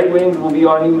mean, right wings will be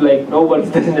on you like nobody's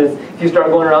business if you start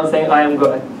going around saying, I am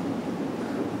God.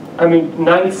 I mean,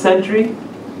 9th century,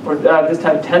 or at this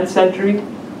time 10th century,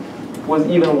 was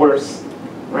even worse,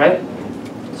 right?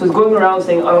 So he's going around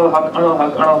saying, al-haq,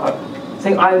 al-haq, al-haq,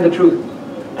 saying, I am the truth.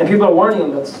 And people are warning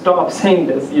him that stop saying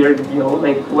this,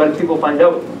 what if people find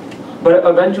out? But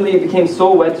eventually it became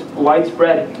so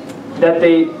widespread that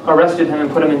they arrested him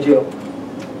and put him in jail.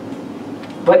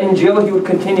 But in jail he would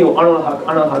continue, al-haq,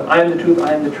 al-haq, I am the truth,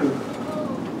 I am the truth.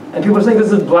 And people are saying,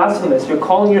 this is blasphemous, you're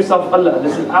calling yourself Allah,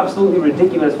 this is absolutely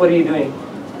ridiculous, what are you doing?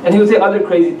 And he would say other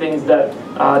crazy things that,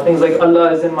 things like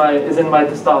Allah is in my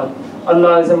dastard,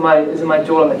 Allah is in my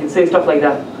chola. He'd say stuff like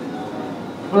that.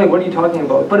 We're like, what are you talking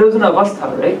about? But it was an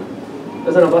avastha, right? It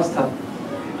was an avastha.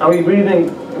 And we read in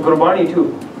Gurbani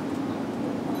too.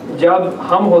 Jab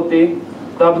hum hote,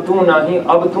 tab tu nahi,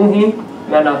 ab tu hi,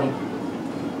 main nahi.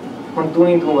 Hun tu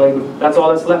hi tu Vaheguru. That's all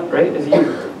that's left, right? Is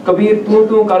you. Kabir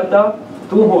tu karta,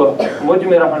 tu hua, mujh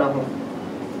mein rahna hu.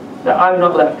 That I'm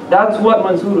not left. That's what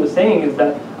Mansoor was saying, is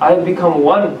that I have become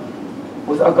one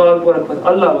with Akal Purakh, with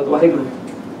Allah, with Vaheguru.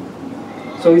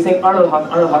 So he's saying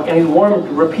al-haq, and he's warned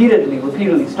repeatedly,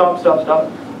 stop.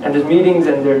 And there's meetings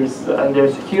and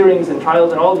there's hearings and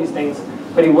trials and all these things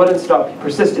But he wouldn't stop, he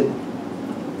persisted.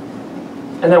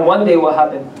 And then one day what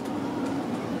happened?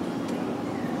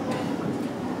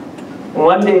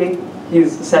 One day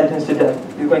he's sentenced to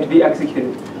death. He's going to be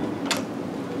executed.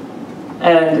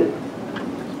 And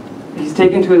he's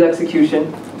taken to his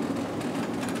execution,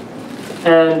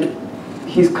 and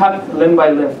he's cut limb by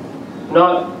limb.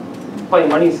 Not by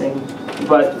Paneet Singh,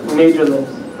 but major limbs,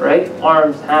 right?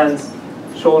 Arms, hands,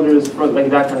 shoulders, throat, like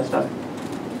that kind of stuff.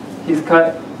 He's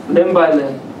cut limb by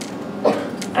limb.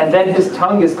 And then his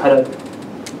tongue is cut out.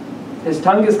 His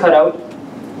tongue is cut out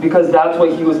because that's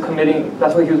what he was committing,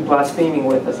 that's what he was blaspheming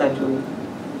with, essentially.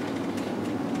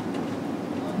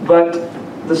 But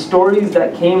the stories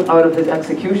that came out of his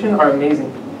execution are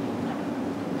amazing.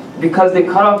 Because they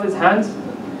cut off his hands,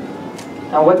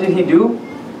 and what did he do?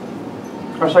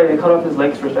 Or sorry, they cut off his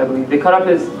legs first, I believe. They cut off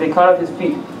his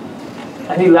feet.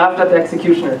 And he laughed at the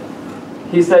executioner.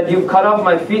 He said, "You've cut off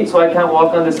my feet so I can't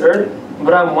walk on this earth,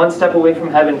 but I'm one step away from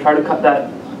heaven. Try to cut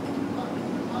that."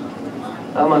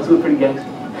 Mansoor pretty gangster.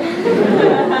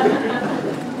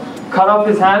 Cut off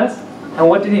his hands, and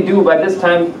what did he do? By this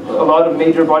time, a lot of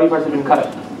major body parts had been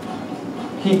cut.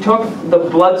 He took the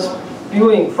blood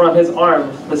spewing from his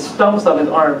arms, the stumps of his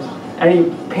arms, and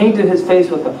he painted his face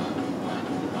with them.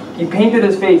 He painted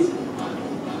his face.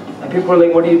 And people were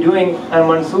like, "What are you doing?" And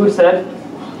Mansoor said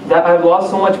that I've lost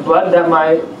so much blood that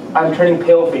I'm turning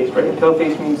pale face, right? Pale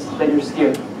face means that you're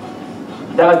scared.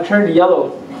 That I've turned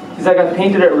yellow. He's like, "I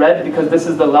painted it red because this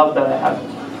is the love that I have."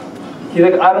 He's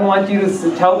like, "I don't want you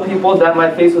to tell people that my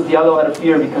face was yellow out of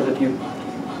fear because of you."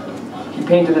 He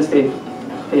painted his face.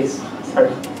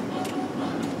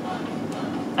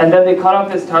 And then they cut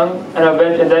off his tongue, and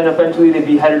then eventually they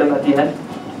beheaded him at the end.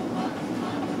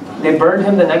 They burned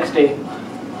him the next day,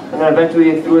 and then eventually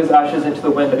they threw his ashes into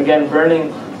the wind. Again,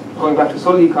 burning, going back to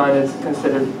Sulhi Khan, is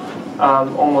considered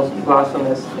almost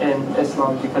blasphemous in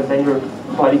Islam, because then your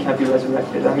body can't be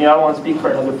resurrected. I mean, I don't want to speak for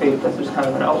another faith, that's just kind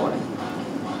of an outline.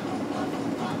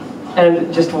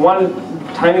 And just one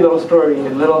tiny little story, a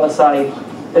little aside,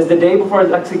 is the day before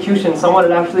his execution, someone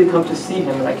had actually come to see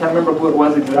him, and I can't remember who it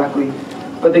was exactly,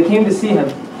 but they came to see him,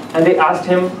 and they asked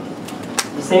him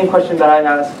the same question that I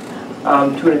asked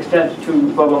to an extent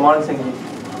to Baba Man Singh,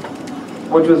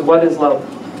 which was, what is love?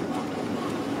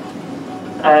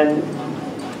 And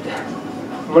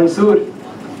Mansoor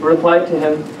replied to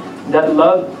him that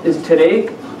love is today,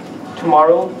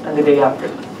 tomorrow, and the day after.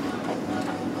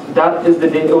 That is the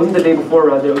day, it wasn't the day before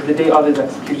rather, it was the day of his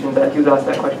execution that he was asked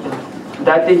that question.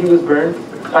 That day he was burned,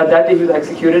 that day he was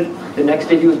executed, the next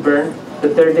day he was burned, the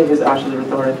third day his ashes were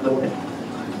thrown into the wind.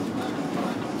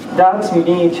 That's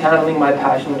me channeling my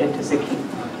passion into Sikhi.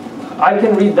 I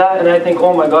can read that and I think,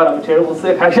 oh my God, I'm a terrible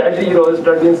Sikh. Actually,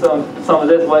 start doing some of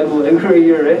this while I agree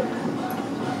here, right?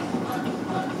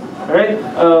 Alright?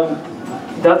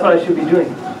 That's what I should be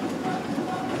doing.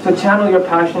 So channel your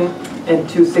passion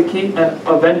into Sikhi and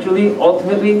eventually,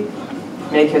 ultimately,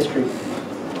 make history.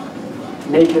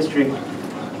 Make history.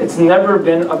 It's never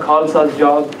been a Khalsa's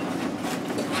job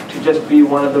to just be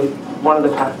one of the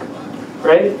pack,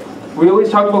 right? We always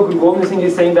talk about Guru Gobind Singh Ji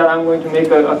saying that I'm going to make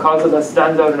a Khalsa that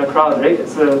stands out in a crowd, right?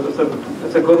 It's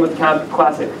a Gurmat camp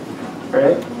classic,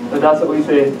 right? So that's what we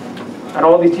say. And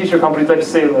all these t-shirt companies like to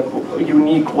say, like,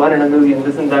 unique, 1 in a million,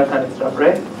 this and that kind of stuff,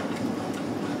 right?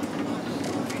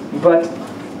 But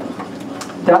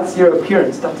that's your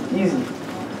appearance, that's easy.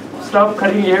 Stop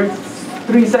cutting your hair,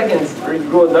 3 seconds, or you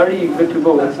grow 30, you're good to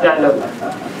go, and stand up.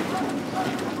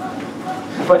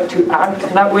 But to act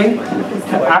that way,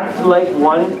 to act like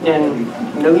 1 in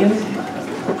millions,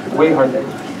 way harder.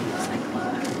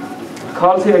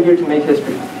 Khalsa are here to make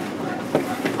history.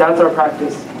 That's our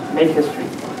practice, make history.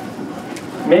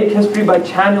 Make history by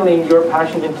channeling your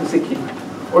passion into Sikhi.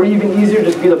 Or even easier,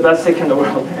 just be the best Sikh in the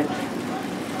world, right?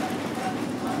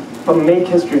 But make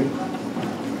history.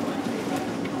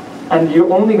 And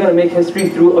you're only going to make history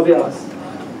through Abhyas.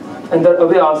 And the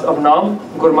Abhyas of Naam,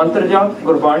 Gur Mantra Jap,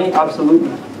 Gurbani,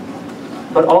 absolutely.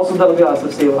 But also the Abhyas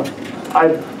of Seva.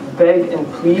 I beg and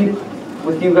plead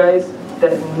with you guys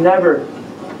that never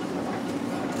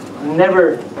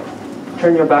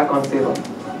turn your back on Seva.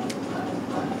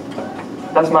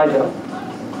 That's my job.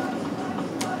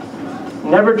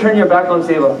 Never turn your back on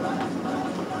Seva.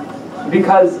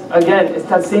 Because, again, it's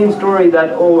that same story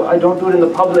that, oh, I don't do it in the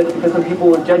public because then people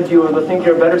will judge you or they'll think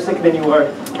you're a better Sikh than you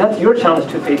are. That's your challenge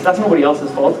to face. That's nobody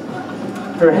else's fault.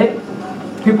 Right?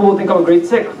 People will think I'm a great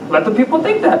Sikh. Let the people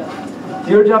think that. It's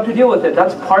your job to deal with it.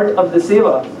 That's part of the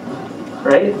Seva.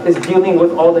 Right? Is dealing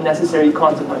with all the necessary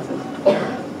consequences.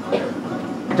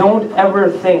 Don't ever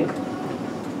think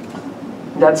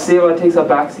that Seva takes a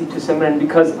backseat to Simran,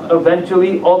 because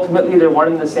eventually, ultimately, they're one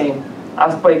and the same.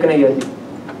 Ask Bhai Kanhaiya ji.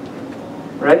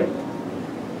 Right?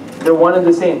 They're one and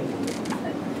the same.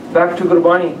 Back to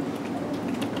Gurbani.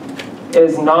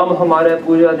 Is Naam Hamara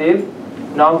Puja Dev,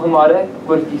 Naam Hamara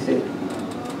Gur Ki Se.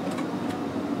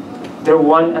 They're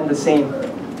one and the same.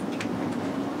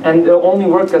 And they'll only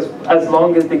work as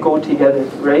long as they go together,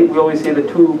 right? We always say the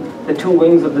two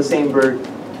wings of the same bird,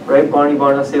 right? Bani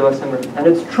Bana Seva Simran. And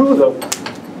it's true though.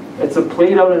 It's a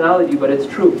played out analogy, but it's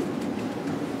true.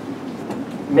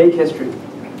 Make history.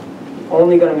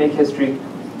 Only gonna make history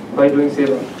by doing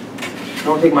Seva.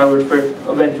 Don't take my word for it.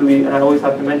 Eventually, and I always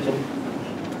have to mention,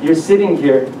 you're sitting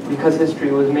here because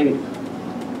history was made.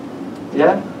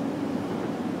 Yeah?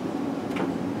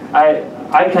 I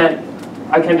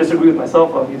can't disagree with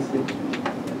myself, obviously.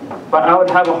 But I would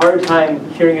have a hard time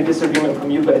hearing a disagreement from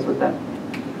you guys with that.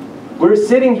 We're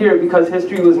sitting here because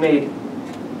history was made.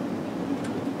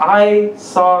 I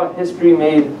saw history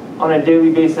made on a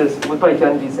daily basis with Bhai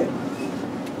Janji Singh.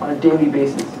 On a daily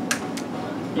basis.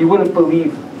 You wouldn't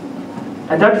believe.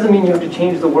 And that doesn't mean you have to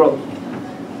change the world.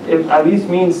 It at least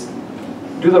means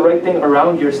do the right thing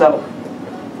around yourself.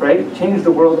 Right? Change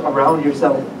the world around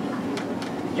yourself.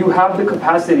 You have the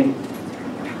capacity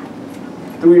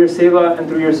through your seva and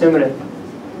through your simran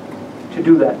to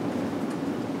do that.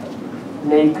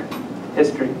 Make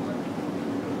history.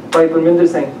 Bhai Parminder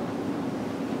Singh,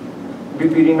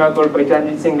 Bibi Reena Kaur, Bhai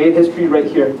Janji Singh made history right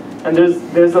here. And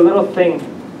there's a little thing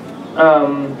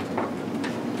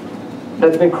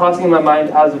that's been crossing my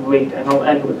mind as of late, and I'll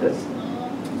end with this.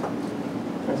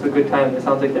 It's a good time. It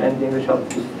sounds like the ending of the show.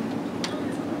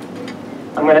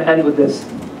 I'm going to end with this.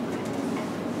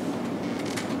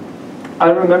 I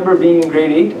remember being in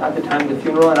grade 8 at the time of the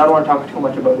funeral, and I don't want to talk too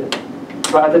much about it,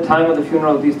 but at the time of the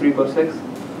funeral of these three Sikhs,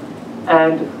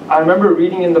 and I remember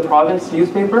reading in the province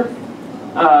newspaper,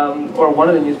 or one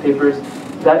of the newspapers,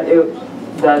 that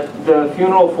the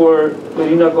funeral for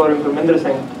Reena Kaur and Parminder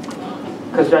Singh,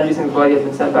 because Janji Singh's body had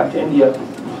been sent back to India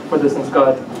for the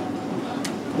sanskar,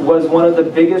 was one of the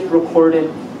biggest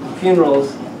recorded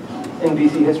funerals in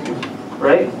BC history,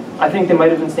 right? I think they might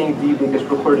have been saying the biggest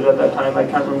recorded at that time. I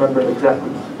can't remember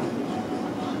exactly.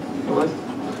 It was?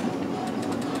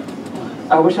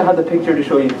 I wish I had the picture to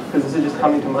show you, because this is just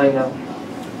coming to mind now.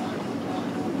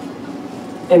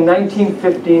 In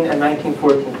 1915 and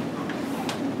 1914,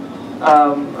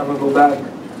 I'm going to go back.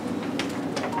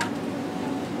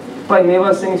 By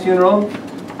Meva Singh's funeral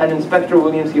and Inspector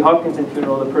William C. Hopkinson's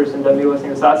funeral, the person that Meva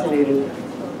Singh assassinated,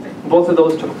 both of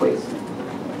those took place.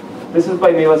 This is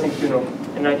by Meva Singh's funeral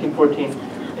in 1914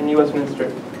 in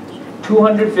Westminster.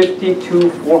 250 to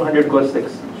 400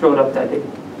 Sikhs showed up that day,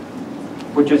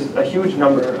 which is a huge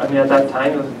number. I mean, at that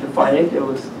time, it was defiant. It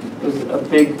was a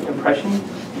big impression,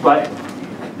 but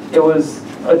it was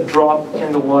a drop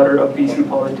in the water of BC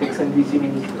politics and BC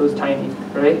news. It was tiny,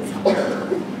 right?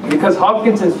 Because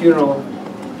Hopkinson's funeral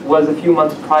was a few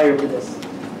months prior to this.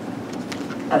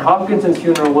 And Hopkinson's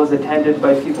funeral was attended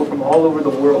by people from all over the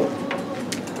world.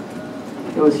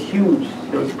 It was huge.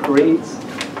 There was parades.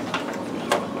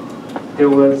 There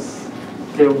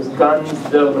was guns,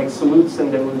 there were like salutes,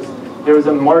 and there was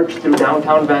a march through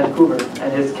downtown Vancouver.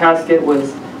 And his casket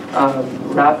was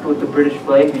wrapped with the British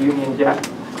flag, the Union Jack.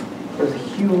 It was a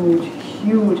huge,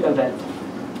 huge event.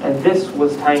 And this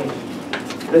was tiny.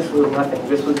 This was nothing.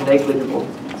 This was negligible.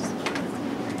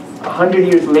 100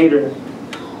 years later,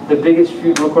 the biggest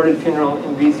recorded funeral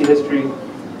in BC history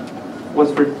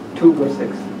was for two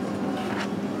Sikhs.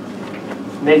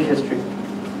 Make history.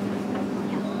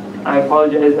 I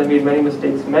apologize, I made many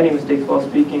mistakes while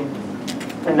speaking.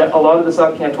 And that a lot of the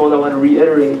Sakhi I told, I want to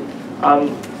reiterate,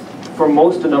 for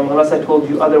most of them, unless I told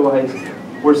you otherwise,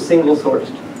 were single sourced.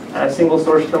 And I single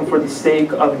sourced them for the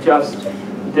sake of just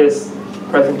this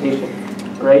presentation,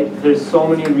 right? There's so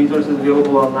many resources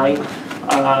available online,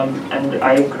 and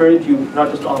I encourage you, not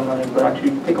just online, but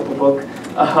actually pick up a book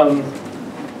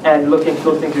and look into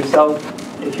those things yourself.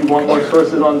 If you want more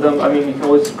sources on them, I mean, you can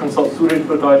always consult Suraj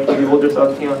Prakash for the older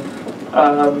Sakhiyan,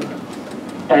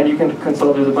 and you can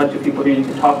consult, there's a bunch of people here you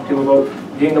can talk to about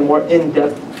getting the more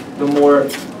in-depth, the more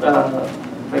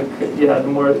the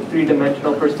more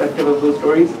three-dimensional perspective of those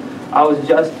stories. I was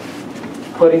just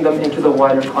putting them into the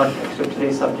wider context of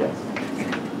today's subject.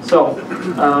 So,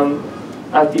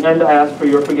 at the end I ask for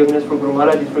your forgiveness, for Guru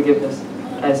Maharaj's forgiveness,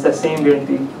 and it's that same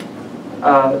Viranti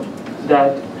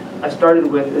that I started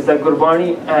with, is that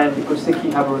Gurbani and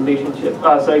Gursikhi have a relationship,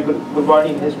 Gurbani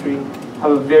and history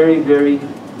have a very, very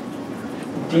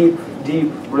deep,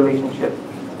 deep relationship,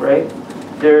 right?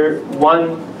 They're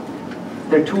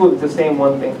two of the same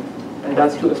one thing, and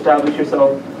that's to establish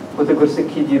yourself with the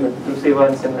Gursikhi Jivan through Seva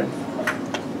and Simran.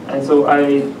 And so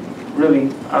I'm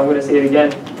going to say it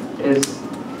again, is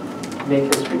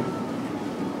make history.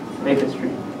 Make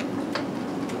history.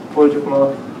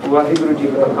 Waheguru Ji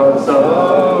Ka Khalsa,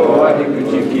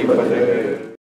 Waheguru Ji Ki Fateh.